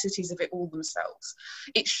complexities of it all themselves.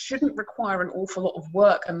 It shouldn't require an awful lot of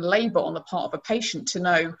work and labour on the part of a patient to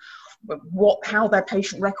know how their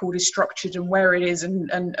patient record is structured and where it is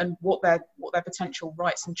and what their potential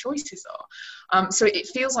rights and choices are. So it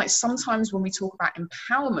feels like sometimes when we talk about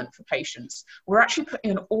empowerment for patients, we're actually putting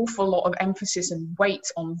an awful lot of emphasis and weight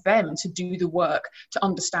on them to do the work, to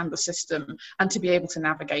understand the system and to be able to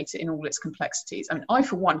navigate it in all its complexities. I mean, I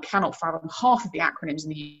for one cannot fathom half of the acronyms in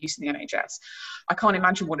the use in the NHS. I can't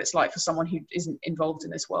imagine what it's like for someone who isn't involved in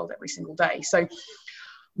this world every single day. So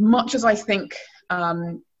much as I think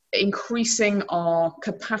increasing our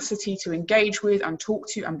capacity to engage with and talk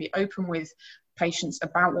to and be open with patients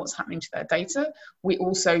about what's happening to their data, we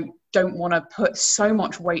also don't want to put so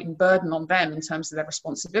much weight and burden on them in terms of their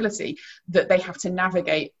responsibility that they have to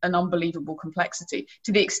navigate an unbelievable complexity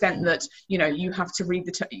to the extent that, you know, you have to read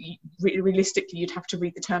realistically, you'd have to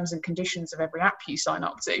read the terms and conditions of every app you sign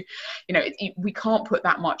up to. You know, we can't put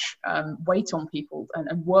that much weight on people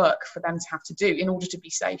and work for them to have to do in order to be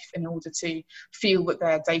safe, in order to feel that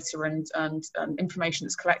their data and information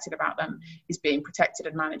that's collected about them is being protected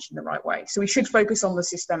and managed in the right way. So we should focus on the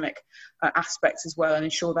systemic aspects as well and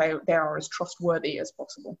ensure they are as trustworthy as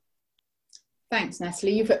possible. Thanks,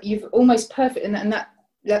 Natalie. You've almost perfect, and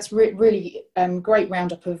that's really great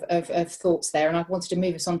roundup of thoughts there. And I wanted to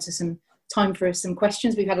move us on to some time for some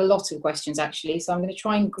questions. We've had a lot of questions actually, so I'm going to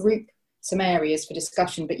try and group some areas for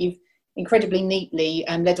discussion. But you've incredibly neatly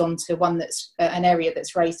led on to one that's an area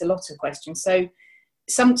that's raised a lot of questions. So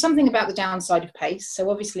something about the downside of PACE.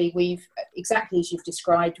 So obviously we've, exactly as you've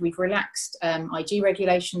described, we've relaxed IG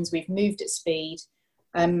regulations, we've moved at speed.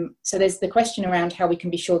 So there's the question around how we can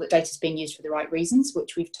be sure that data is being used for the right reasons,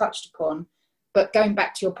 which we've touched upon. But going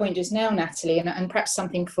back to your point just now, Natalie, and perhaps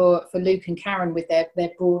something for Luke and Karen with their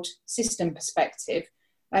broad system perspective,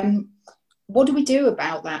 what do we do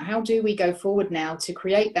about that? How do we go forward now to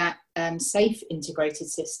create that safe integrated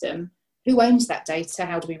system? Who owns that data?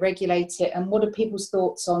 How do we regulate it? And what are people's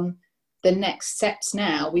thoughts on the next steps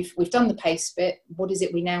now? We've done the PACE bit. What is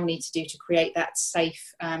it we now need to do to create that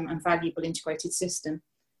safe and valuable integrated system?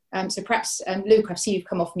 So perhaps, Luke, I see you've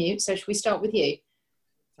come off mute, so should we start with you?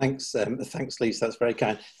 Thanks, Lisa, that's very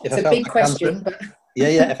kind. It's a big question. But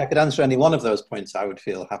yeah, if I could answer any one of those points, I would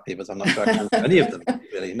feel happy, but I'm not sure I can answer any of them,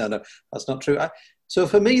 really. No, that's not true. So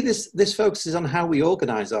for me, this focuses on how we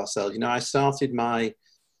organise ourselves. You know, I started my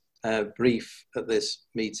brief at this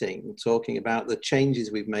meeting talking about the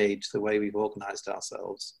changes we've made to the way we've organised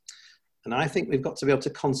ourselves. And I think we've got to be able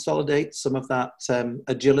to consolidate some of that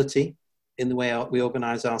agility in the way we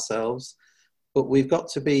organise ourselves. But we've got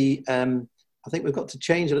to be, I think we've got to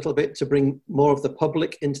change a little bit to bring more of the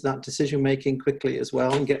public into that decision making quickly as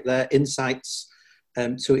well and get their insights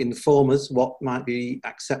to inform us what might be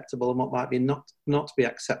acceptable and what might be not be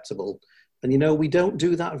acceptable. And, you know, we don't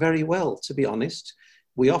do that very well, to be honest.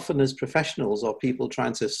 We often, as professionals or people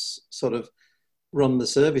trying to sort of run the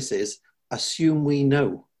services, assume we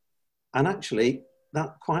know. And actually,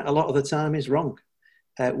 that quite a lot of the time is wrong.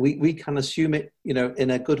 we can assume it, in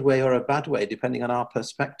a good way or a bad way, depending on our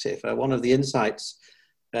perspective. One of the insights,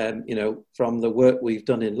 from the work we've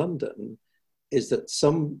done in London is that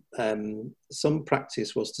some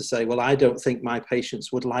practice was to say, well, I don't think my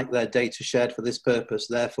patients would like their data shared for this purpose,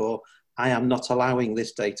 therefore I am not allowing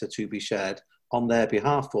this data to be shared on their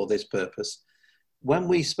behalf for this purpose. When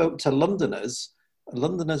we spoke to Londoners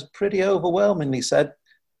pretty overwhelmingly said,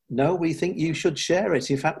 no, we think you should share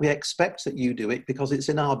it. In fact, we expect that you do it because it's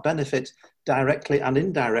in our benefit directly and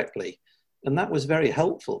indirectly. And that was very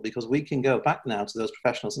helpful, because we can go back now to those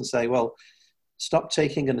professionals and say, well, stop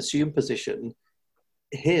taking an assumed position.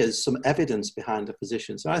 Here's some evidence behind the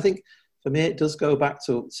position. So I think for me, it does go back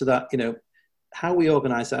to that, how we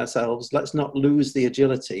organize ourselves. Let's not lose the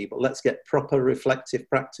agility, but let's get proper reflective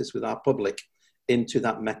practice with our public into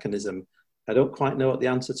that mechanism. I don't quite know what the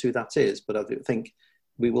answer to that is, but I think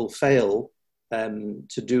we will fail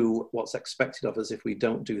to do what's expected of us if we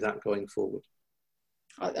don't do that going forward.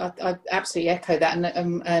 I absolutely echo that,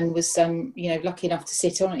 and was lucky enough to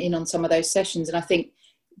sit in on some of those sessions. And I think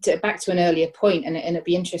back to an earlier point, and it'd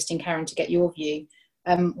be interesting, Karen, to get your view.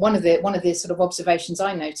 One of the sort of observations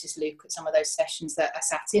I noticed, Luke, at some of those sessions that I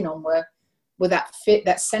sat in on were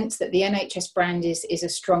that sense that the NHS brand is a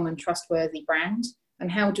strong and trustworthy brand.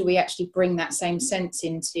 And how do we actually bring that same sense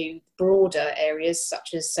into broader areas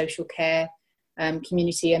such as social care,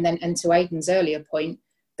 community, and to Aidan's earlier point,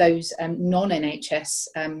 those non-NHS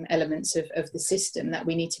elements of the system that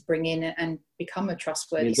we need to bring in and become a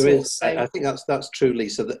trustworthy source. I think that's true,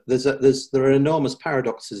 Lisa. There are enormous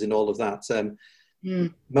paradoxes in all of that.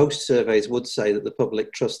 Most surveys would say that the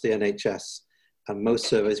public trust the NHS, and most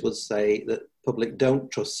surveys would say that public don't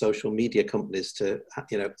trust social media companies to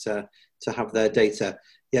have their data.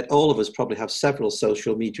 Yet all of us probably have several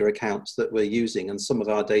social media accounts that we're using, and some of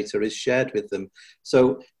our data is shared with them.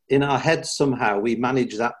 So in our heads, somehow we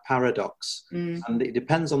manage that paradox, and it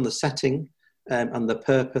depends on the setting and the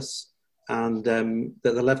purpose and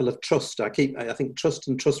the level of trust. I think trust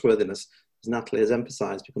and trustworthiness, as Natalie has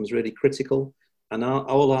emphasised, becomes really critical, and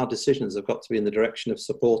all our decisions have got to be in the direction of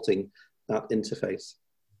supporting that interface.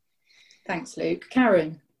 Thanks, Luke.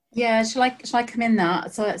 Karen. Yeah, shall I come in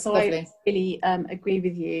that? So I really agree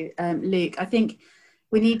with you, Luke. I think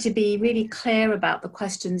we need to be really clear about the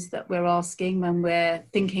questions that we're asking when we're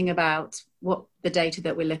thinking about what the data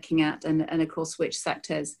that we're looking at and across which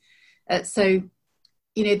sectors. So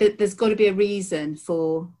there's got to be a reason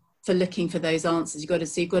for looking for those answers. You've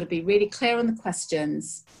got to be really clear on the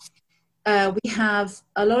questions. We have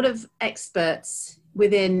a lot of experts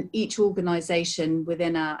within each organisation,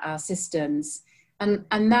 within our systems.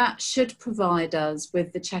 And that should provide us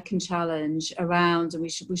with the check and challenge around, and we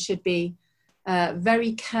should be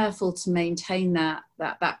very careful to maintain that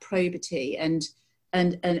probity and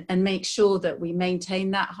make sure that we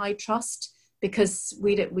maintain that high trust, because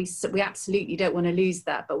we absolutely don't want to lose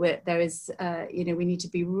that. But we need to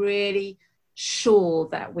be really sure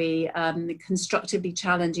that we constructively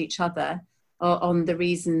challenge each other on the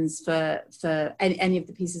reasons for any of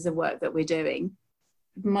the pieces of work that we're doing.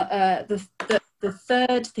 The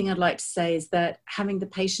third thing I'd like to say is that having the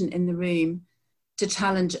patient in the room to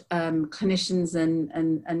challenge clinicians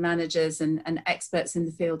and managers and experts in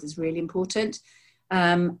the field is really important.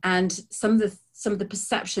 And some of the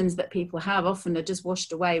perceptions that people have often are just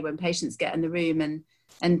washed away when patients get in the room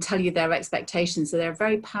and tell you their expectations. So they're a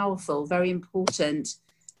very powerful, very important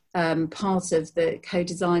part of the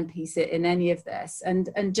co-design piece in any of this. And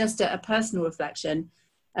just a personal reflection,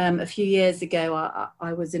 a few years ago,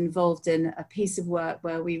 I was involved in a piece of work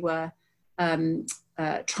where we were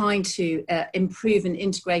trying to improve an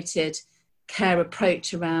integrated care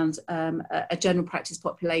approach around a general practice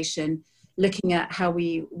population, looking at how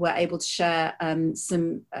we were able to share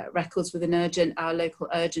some records with our local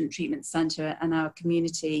urgent treatment centre and our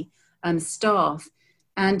community staff.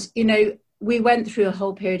 And, we went through a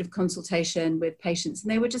whole period of consultation with patients, and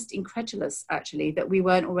they were just incredulous, actually, that we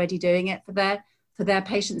weren't already doing it for their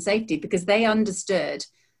patient safety, because they understood,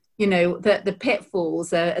 the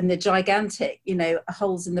pitfalls and the gigantic,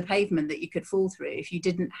 holes in the pavement that you could fall through if you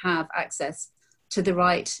didn't have access to the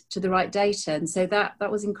right data. And so that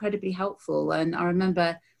was incredibly helpful. And I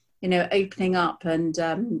remember, opening up and,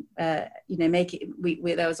 there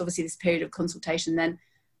was obviously this period of consultation then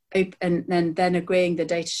agreeing the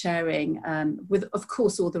data sharing with, of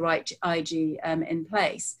course, all the right IG in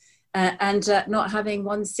place, and not having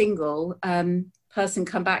one single person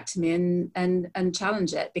come back to me and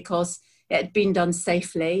challenge it, because it had been done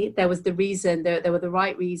safely. There was the reason, there were the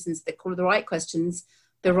right reasons, the right questions,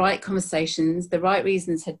 the right conversations, the right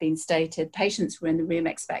reasons had been stated. Patients were in the room,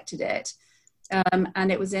 expected it.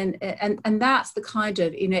 and it was in, and that's the kind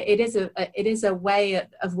of, you know, it is a way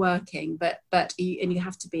of working, but you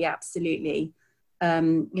have to be absolutely,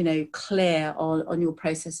 you know, clear on your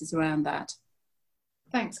processes around that.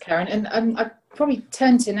 Thanks, Karen. And I probably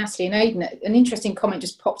turn to Natalie and Aidan. An interesting comment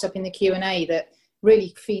just popped up in the Q&A that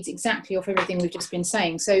really feeds exactly off everything we've just been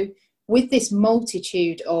saying. So with this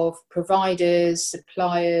multitude of providers,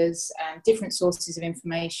 suppliers, and different sources of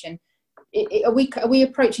information, are we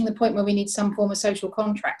approaching the point where we need some form of social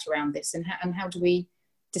contract around this? And how do we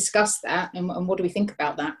discuss that? And what do we think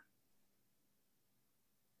about that?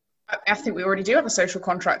 I think we already do have a social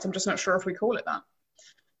contract. I'm just not sure if we call it that.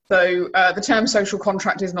 So the term social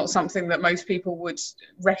contract is not something that most people would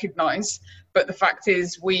recognise, but the fact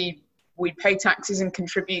is we pay taxes and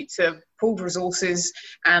contribute to pooled resources,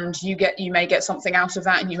 and you may get something out of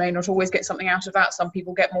that, and you may not always get something out of that. Some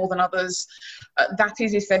people get more than others. That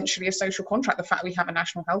is essentially a social contract. The fact we have a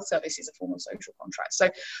national health service is a form of social contract. So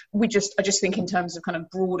I just think in terms of kind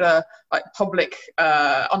of broader like public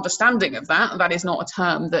understanding of that is not a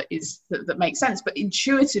term that makes sense, but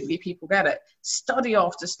intuitively people get it. Study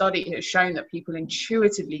after study has shown that people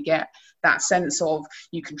intuitively get that sense of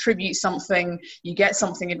you contribute something, you get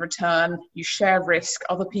something in return, you share risk,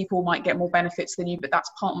 other people might get more benefits than you, but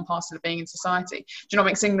that's part and parcel of being in society.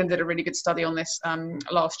 Genomics England did a really good study on this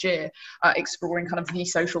last year, exploring kind of the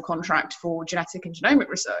social contract for genetic and genomic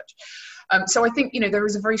research. So I think, you know, there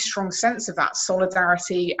is a very strong sense of that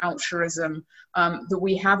solidarity, altruism that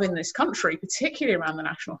we have in this country, particularly around the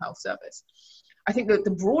National Health Service. I think that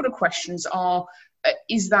the broader questions are,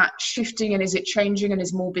 is that shifting and is it changing, and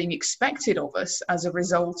is more being expected of us as a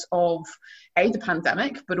result of the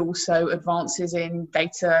pandemic, but also advances in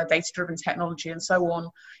data-driven technology and so on?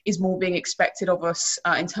 Is more being expected of us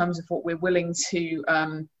in terms of what we're willing to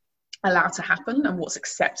allow to happen and what's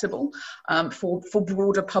acceptable for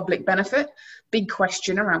broader public benefit? Big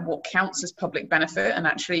question around what counts as public benefit, and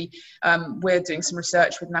actually we're doing some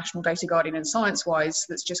research with National Data Guardian and ScienceWise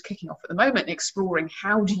that's just kicking off at the moment, exploring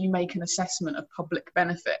how do you make an assessment of public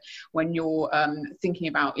benefit when you're thinking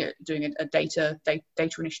about doing a data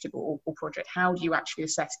initiative or project. How do you actually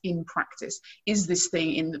assess in practice, is this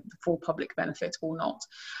thing for public benefit or not?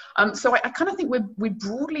 So I kind of think we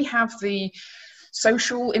broadly have the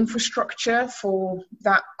social infrastructure for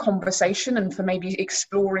that conversation, and for maybe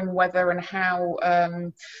exploring whether and how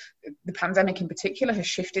the pandemic in particular has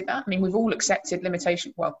shifted that. I mean, we've all accepted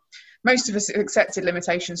limitation. Well, most of us have accepted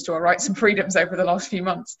limitations to our rights and freedoms over the last few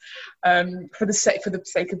months for the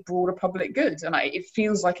sake of broader public good. And it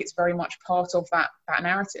feels like it's very much part of that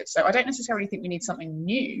narrative. So I don't necessarily think we need something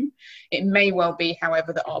new. It may well be,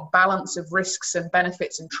 however, that our balance of risks and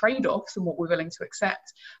benefits and trade-offs and what we're willing to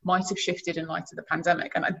accept might have shifted in light of the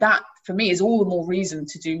pandemic. And that, for me, is all the more reason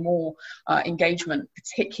to do more engagement,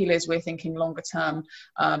 particularly as we're thinking longer term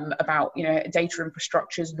about, you know, data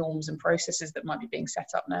infrastructures, norms and processes that might be being set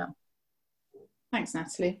up now. Thanks,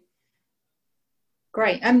 Natalie.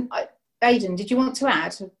 Great. Aidan, did you want to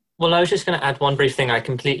add? Well, I was just going to add one brief thing. I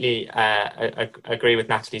completely agree with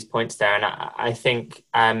Natalie's points there. And I think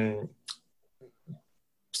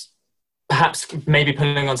perhaps maybe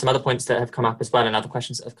pulling on some other points that have come up as well, and other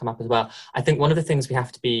questions that have come up as well. I think one of the things we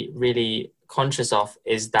have to be really conscious of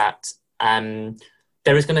is that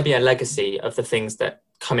there is going to be a legacy of the things that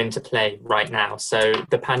come into play right now. So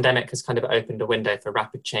the pandemic has kind of opened a window for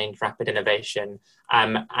rapid change, rapid innovation.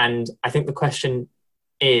 And I think the question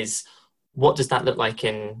is, what does that look like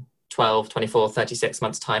in 12, 24, 36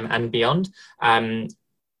 months time and beyond? And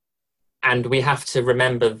we have to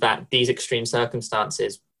remember that these extreme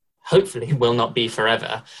circumstances hopefully will not be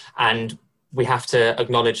forever. And we have to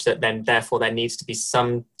acknowledge that then therefore there needs to be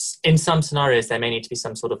in some scenarios, there may need to be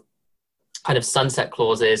some sort of kind of sunset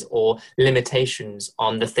clauses or limitations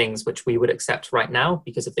on the things which we would accept right now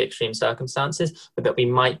because of the extreme circumstances, but that we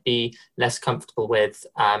might be less comfortable with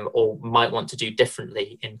or might want to do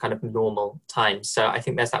differently in kind of normal times. So I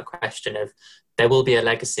think there's that question of there will be a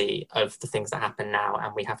legacy of the things that happen now,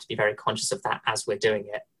 and we have to be very conscious of that as we're doing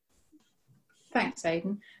it. Thanks,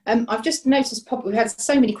 Aidan. I've just noticed we've had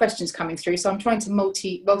so many questions coming through, so I'm trying to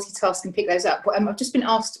multitask and pick those up. I've just been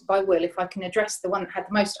asked by Will if I can address the one that had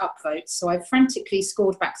the most upvotes, so I've frantically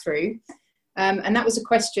scored back through. And that was a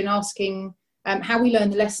question asking how we learn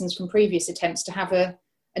the lessons from previous attempts to have a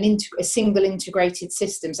single integrated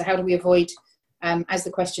system. So how do we avoid, as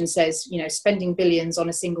the question says, spending billions on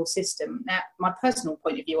a single system? Now, my personal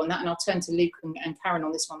point of view on that, and I'll turn to Luke and Karen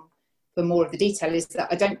on this one for more of the detail, is that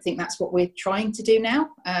I don't think that's what we're trying to do now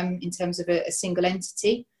in terms of a single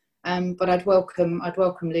entity. But I'd welcome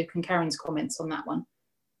Luke and Karen's comments on that one.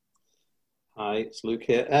 Hi, it's Luke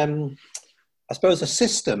here. I suppose a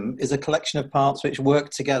system is a collection of parts which work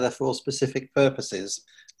together for specific purposes.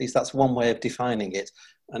 At least that's one way of defining it.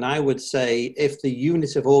 And I would say if the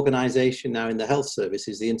unit of organisation now in the health service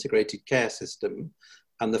is the integrated care system,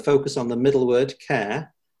 and the focus on the middle word,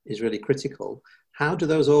 care, is really critical, how do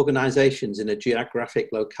those organisations in a geographic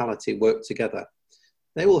locality work together?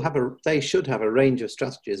 They should have a range of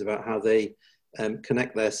strategies about how they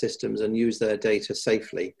connect their systems and use their data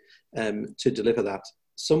safely to deliver that.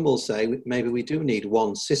 Some will say maybe we do need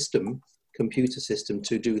one system, computer system,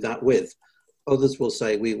 to do that with. Others will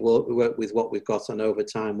say we work with what we've got and over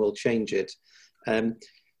time we'll change it. And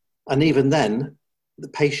even then, the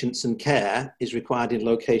patients and care is required in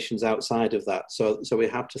locations outside of that. So we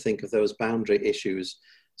have to think of those boundary issues.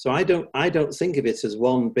 So I don't think of it as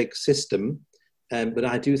one big system, but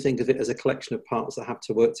I do think of it as a collection of parts that have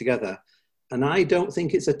to work together. And I don't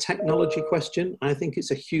think it's a technology question. I think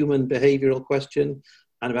it's a human behavioural question,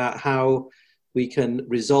 and about how we can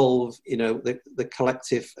resolve, the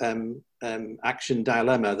collective action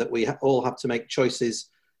dilemma that we all have to make choices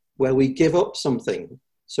where we give up something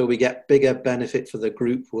so we get bigger benefit for the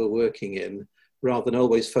group we're working in, rather than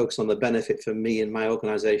always focus on the benefit for me and my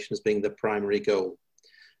organisation as being the primary goal.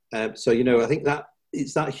 I think that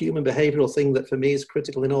it's that human behavioural thing that for me is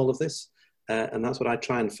critical in all of this. And that's what I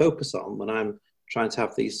try and focus on when I'm trying to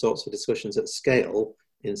have these sorts of discussions at scale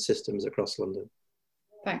in systems across London.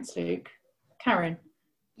 Thanks, Luke. Karen?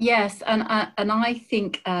 Yes, and I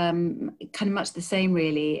think kind of much the same,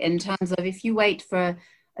 really, in terms of if you wait for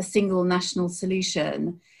a single national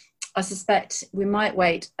solution, I suspect we might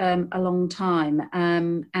wait a long time.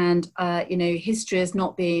 History has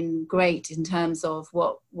not been great in terms of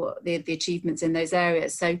what the achievements in those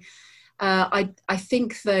areas. So I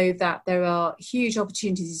think, though, that there are huge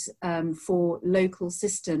opportunities for local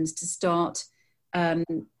systems to start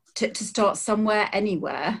to start somewhere,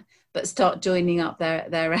 anywhere, but start joining up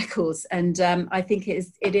their records. And I think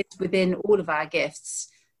it is within all of our gifts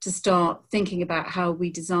to start thinking about how we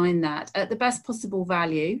design that at the best possible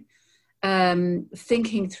value,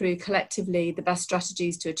 thinking through collectively the best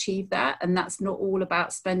strategies to achieve that. And that's not all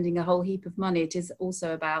about spending a whole heap of money. It is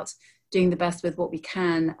also about doing the best with what we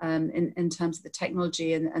can in terms of the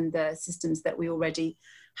technology and the systems that we already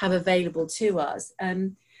have available to us.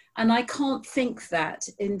 And I can't think that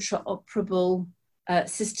interoperable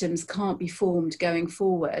systems can't be formed going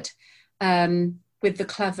forward with the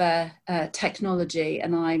clever technology.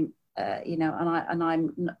 And I'm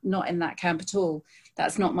not in that camp at all.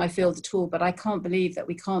 That's not my field at all. But I can't believe that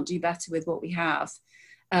we can't do better with what we have,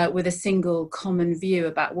 with a single common view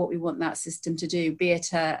about what we want that system to do, be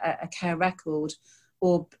it a care record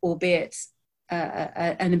or be it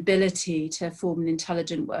an ability to form an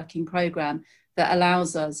intelligent working programme that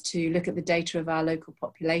allows us to look at the data of our local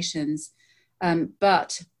populations.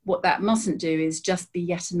 But what that mustn't do is just be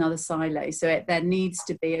yet another silo. So there needs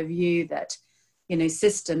to be a view that,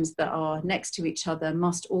 systems that are next to each other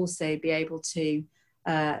must also be able to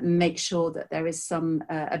make sure that there is some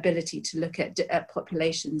ability to look at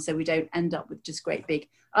populations, so we don't end up with just great big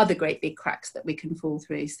cracks that we can fall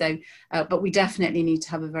through. So, but we definitely need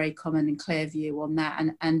to have a very common and clear view on that.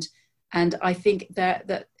 And I think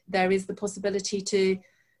that there is the possibility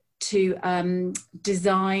to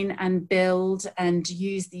design and build and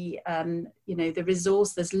use the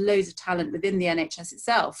resource. There's loads of talent within the NHS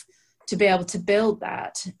itself to be able to build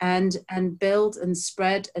that and build and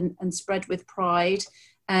spread with pride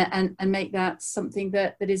and make that something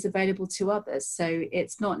that is available to others. So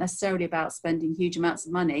it's not necessarily about spending huge amounts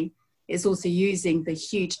of money. It's also using the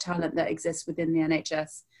huge talent that exists within the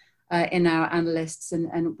NHS in our analysts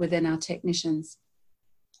and within our technicians.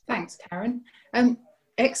 Thanks, Karen.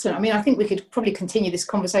 Excellent. I mean, I think we could probably continue this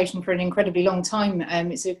conversation for an incredibly long time.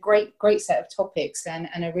 It's a great set of topics and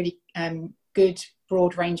a really good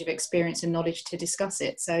broad range of experience and knowledge to discuss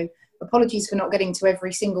it. So apologies for not getting to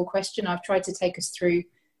every single question. I've tried to take us through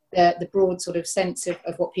the broad sort of sense of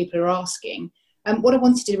what people are asking. What I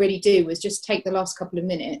wanted to really do was just take the last couple of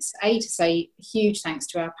minutes, to say huge thanks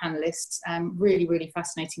to our panellists. Really, really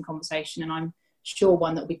fascinating conversation, and I'm sure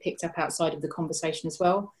one that will be picked up outside of the conversation as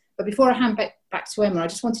well. But before I hand back to Emma, I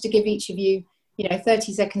just wanted to give each of you,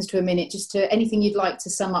 30 seconds to a minute, just to anything you'd like to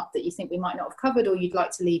sum up that you think we might not have covered or you'd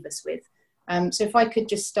like to leave us with. So if I could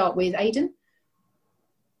just start with Aidan.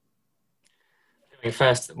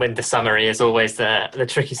 First, with the summary is always the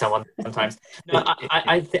tricky one sometimes. No,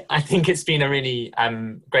 I think it's been a really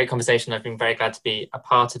great conversation. I've been very glad to be a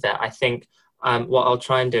part of it. I think what I'll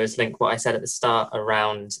try and do is link what I said at the start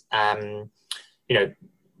around,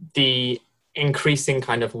 the increasing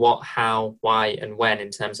kind of what, how, why, and when in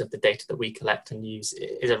terms of the data that we collect and use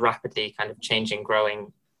is a rapidly kind of changing,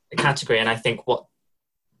 growing category. And I think what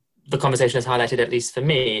the conversation has highlighted, at least for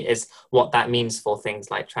me, is what that means for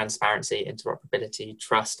things like transparency, interoperability,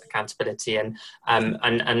 trust, accountability, and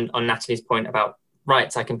on Natalie's point about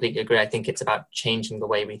rights, I completely agree. I think it's about changing the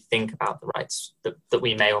way we think about the rights that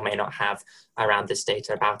we may or may not have around this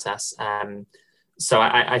data about us. So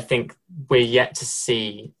I think we're yet to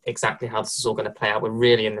see exactly how this is all going to play out. We're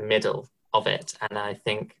really in the middle of it, and I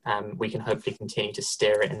think we can hopefully continue to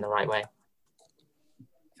steer it in the right way.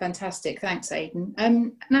 Fantastic, thanks, Aidan.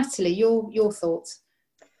 Natalie, your thoughts?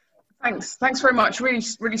 Thanks very much. Really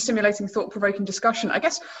stimulating, thought-provoking discussion. I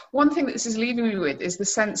guess one thing that this is leaving me with is the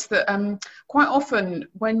sense that quite often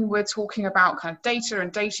when we're talking about kind of data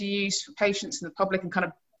and data use for patients and the public, and kind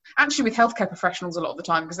of actually with healthcare professionals a lot of the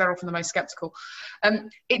time, because they're often the most skeptical,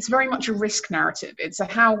 it's very much a risk narrative. It's a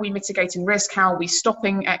how are we mitigating risk, how are we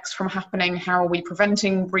stopping X from happening, how are we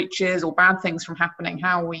preventing breaches or bad things from happening,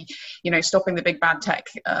 how are we, stopping the big bad tech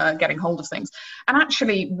getting hold of things. And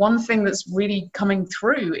actually one thing that's really coming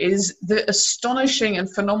through is the astonishing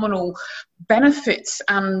and phenomenal benefits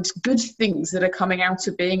and good things that are coming out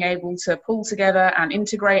of being able to pull together and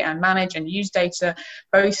integrate and manage and use data,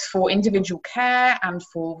 both for individual care and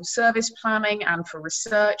for service planning and for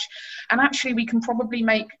research. And actually we can probably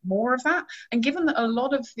make more of that. And given that a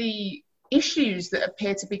lot of the issues that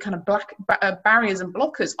appear to be kind of barriers and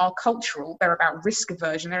blockers are cultural, they're about risk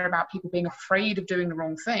aversion, they're about people being afraid of doing the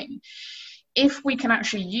wrong thing. If we can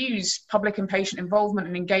actually use public and patient involvement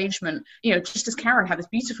and engagement, just as Karen had this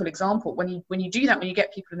beautiful example, when you do that, when you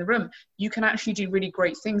get people in the room, you can actually do really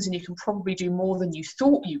great things, and you can probably do more than you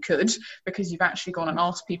thought you could because you've actually gone and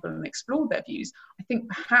asked people and explored their views. I think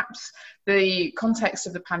perhaps the context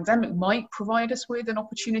of the pandemic might provide us with an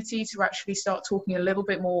opportunity to actually start talking a little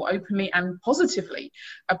bit more openly and positively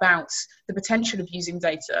about the potential of using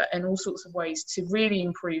data in all sorts of ways to really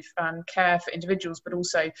improve care for individuals, but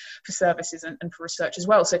also for services and for research as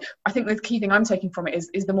well. So I think the key thing I'm taking from it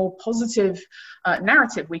is the more positive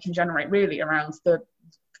narrative we can generate really around the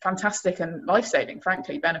fantastic and life-saving,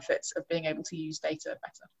 frankly, benefits of being able to use data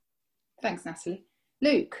better. Thanks, Natalie.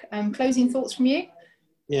 Luke, closing thoughts from you?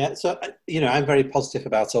 Yeah, so, I'm very positive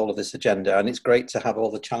about all of this agenda, and it's great to have all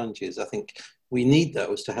the challenges. I think we need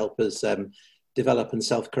those to help us develop and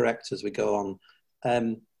self-correct as we go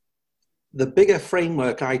on. The bigger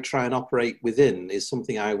framework I try and operate within is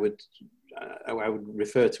something I would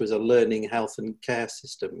refer to as a learning health and care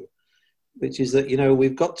system, which is that,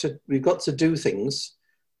 we've got to do things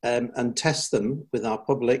and test them with our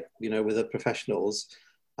public, with the professionals,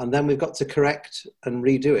 and then we've got to correct and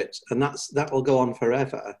redo it. And that will go on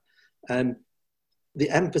forever. The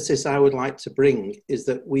emphasis I would like to bring is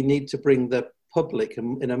that we need to bring the public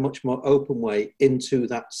in a much more open way into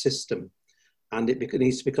that system. And it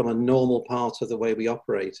needs to become a normal part of the way we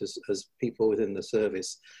operate as people within the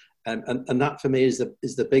service. And that for me is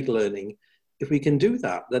the big learning. If we can do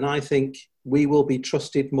that, then I think we will be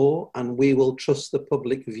trusted more and we will trust the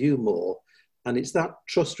public view more. And it's that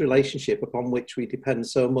trust relationship upon which we depend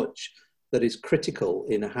so much that is critical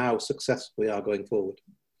in how successful we are going forward.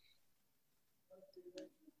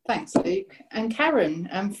 Thanks, Luke. And Karen,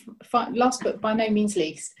 last but by no means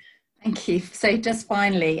least. Thank you. So just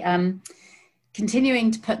finally,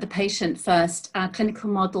 continuing to put the patient first, our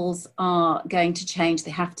clinical models are going to change,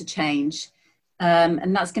 they have to change.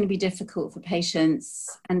 And that's going to be difficult for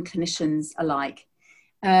patients and clinicians alike.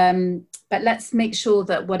 But let's make sure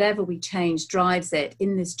that whatever we change drives it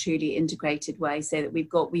in this truly integrated way so that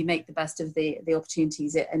we make the best of the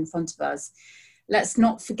opportunities in front of us. Let's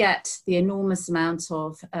not forget the enormous amount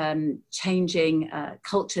of changing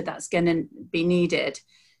culture that's going to be needed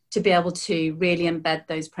to be able to really embed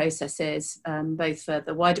those processes, both for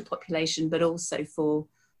the wider population, but also for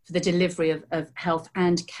the delivery of health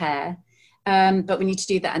and care. But we need to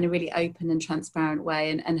do that in a really open and transparent way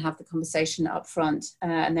and have the conversation up front.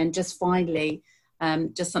 And then just finally,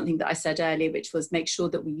 just something that I said earlier, which was make sure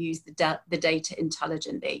that we use the data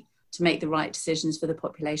intelligently to make the right decisions for the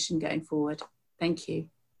population going forward. Thank you.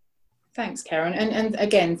 Thanks, Karen. And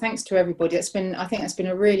again, thanks to everybody. I think that's been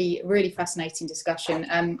a really, really fascinating discussion.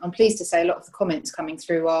 I'm pleased to say a lot of the comments coming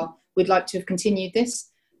through are, we'd like to have continued this.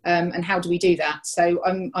 And how do we do that? So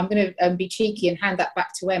I'm going to be cheeky and hand that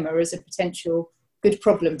back to Emma as a potential good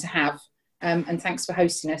problem to have. And thanks for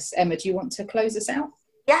hosting us. Emma, do you want to close us out?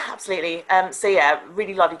 Yeah, absolutely. So yeah,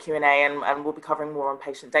 really lovely Q&A, and we'll be covering more on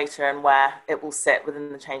patient data and where it will sit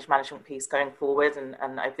within the change management piece going forward and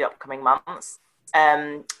over the upcoming months.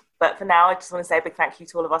 But for now, I just want to say a big thank you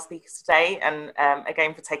to all of our speakers today, and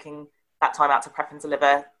again for taking that time out to prep and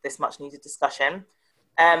deliver this much needed discussion.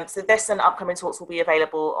 So this and upcoming talks will be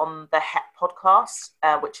available on the HET podcast,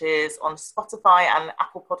 which is on Spotify and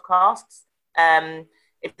Apple Podcasts.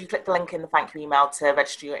 If you click the link in the thank you email to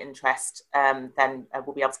register your interest, then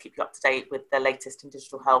we'll be able to keep you up to date with the latest in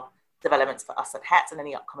digital health developments for us at HET and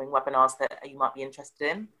any upcoming webinars that you might be interested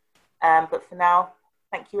in. But for now,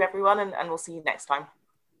 thank you everyone, and we'll see you next time.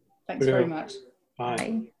 Thanks very much.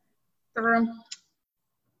 Bye. Bye.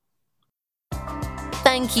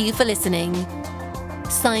 Thank you for listening.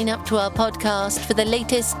 Sign up to our podcast for the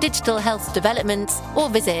latest digital health developments or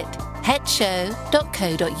visit hetshow.co.uk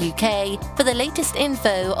for the latest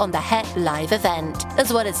info on the HET live event,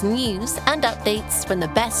 as well as news and updates from the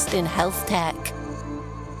best in health tech.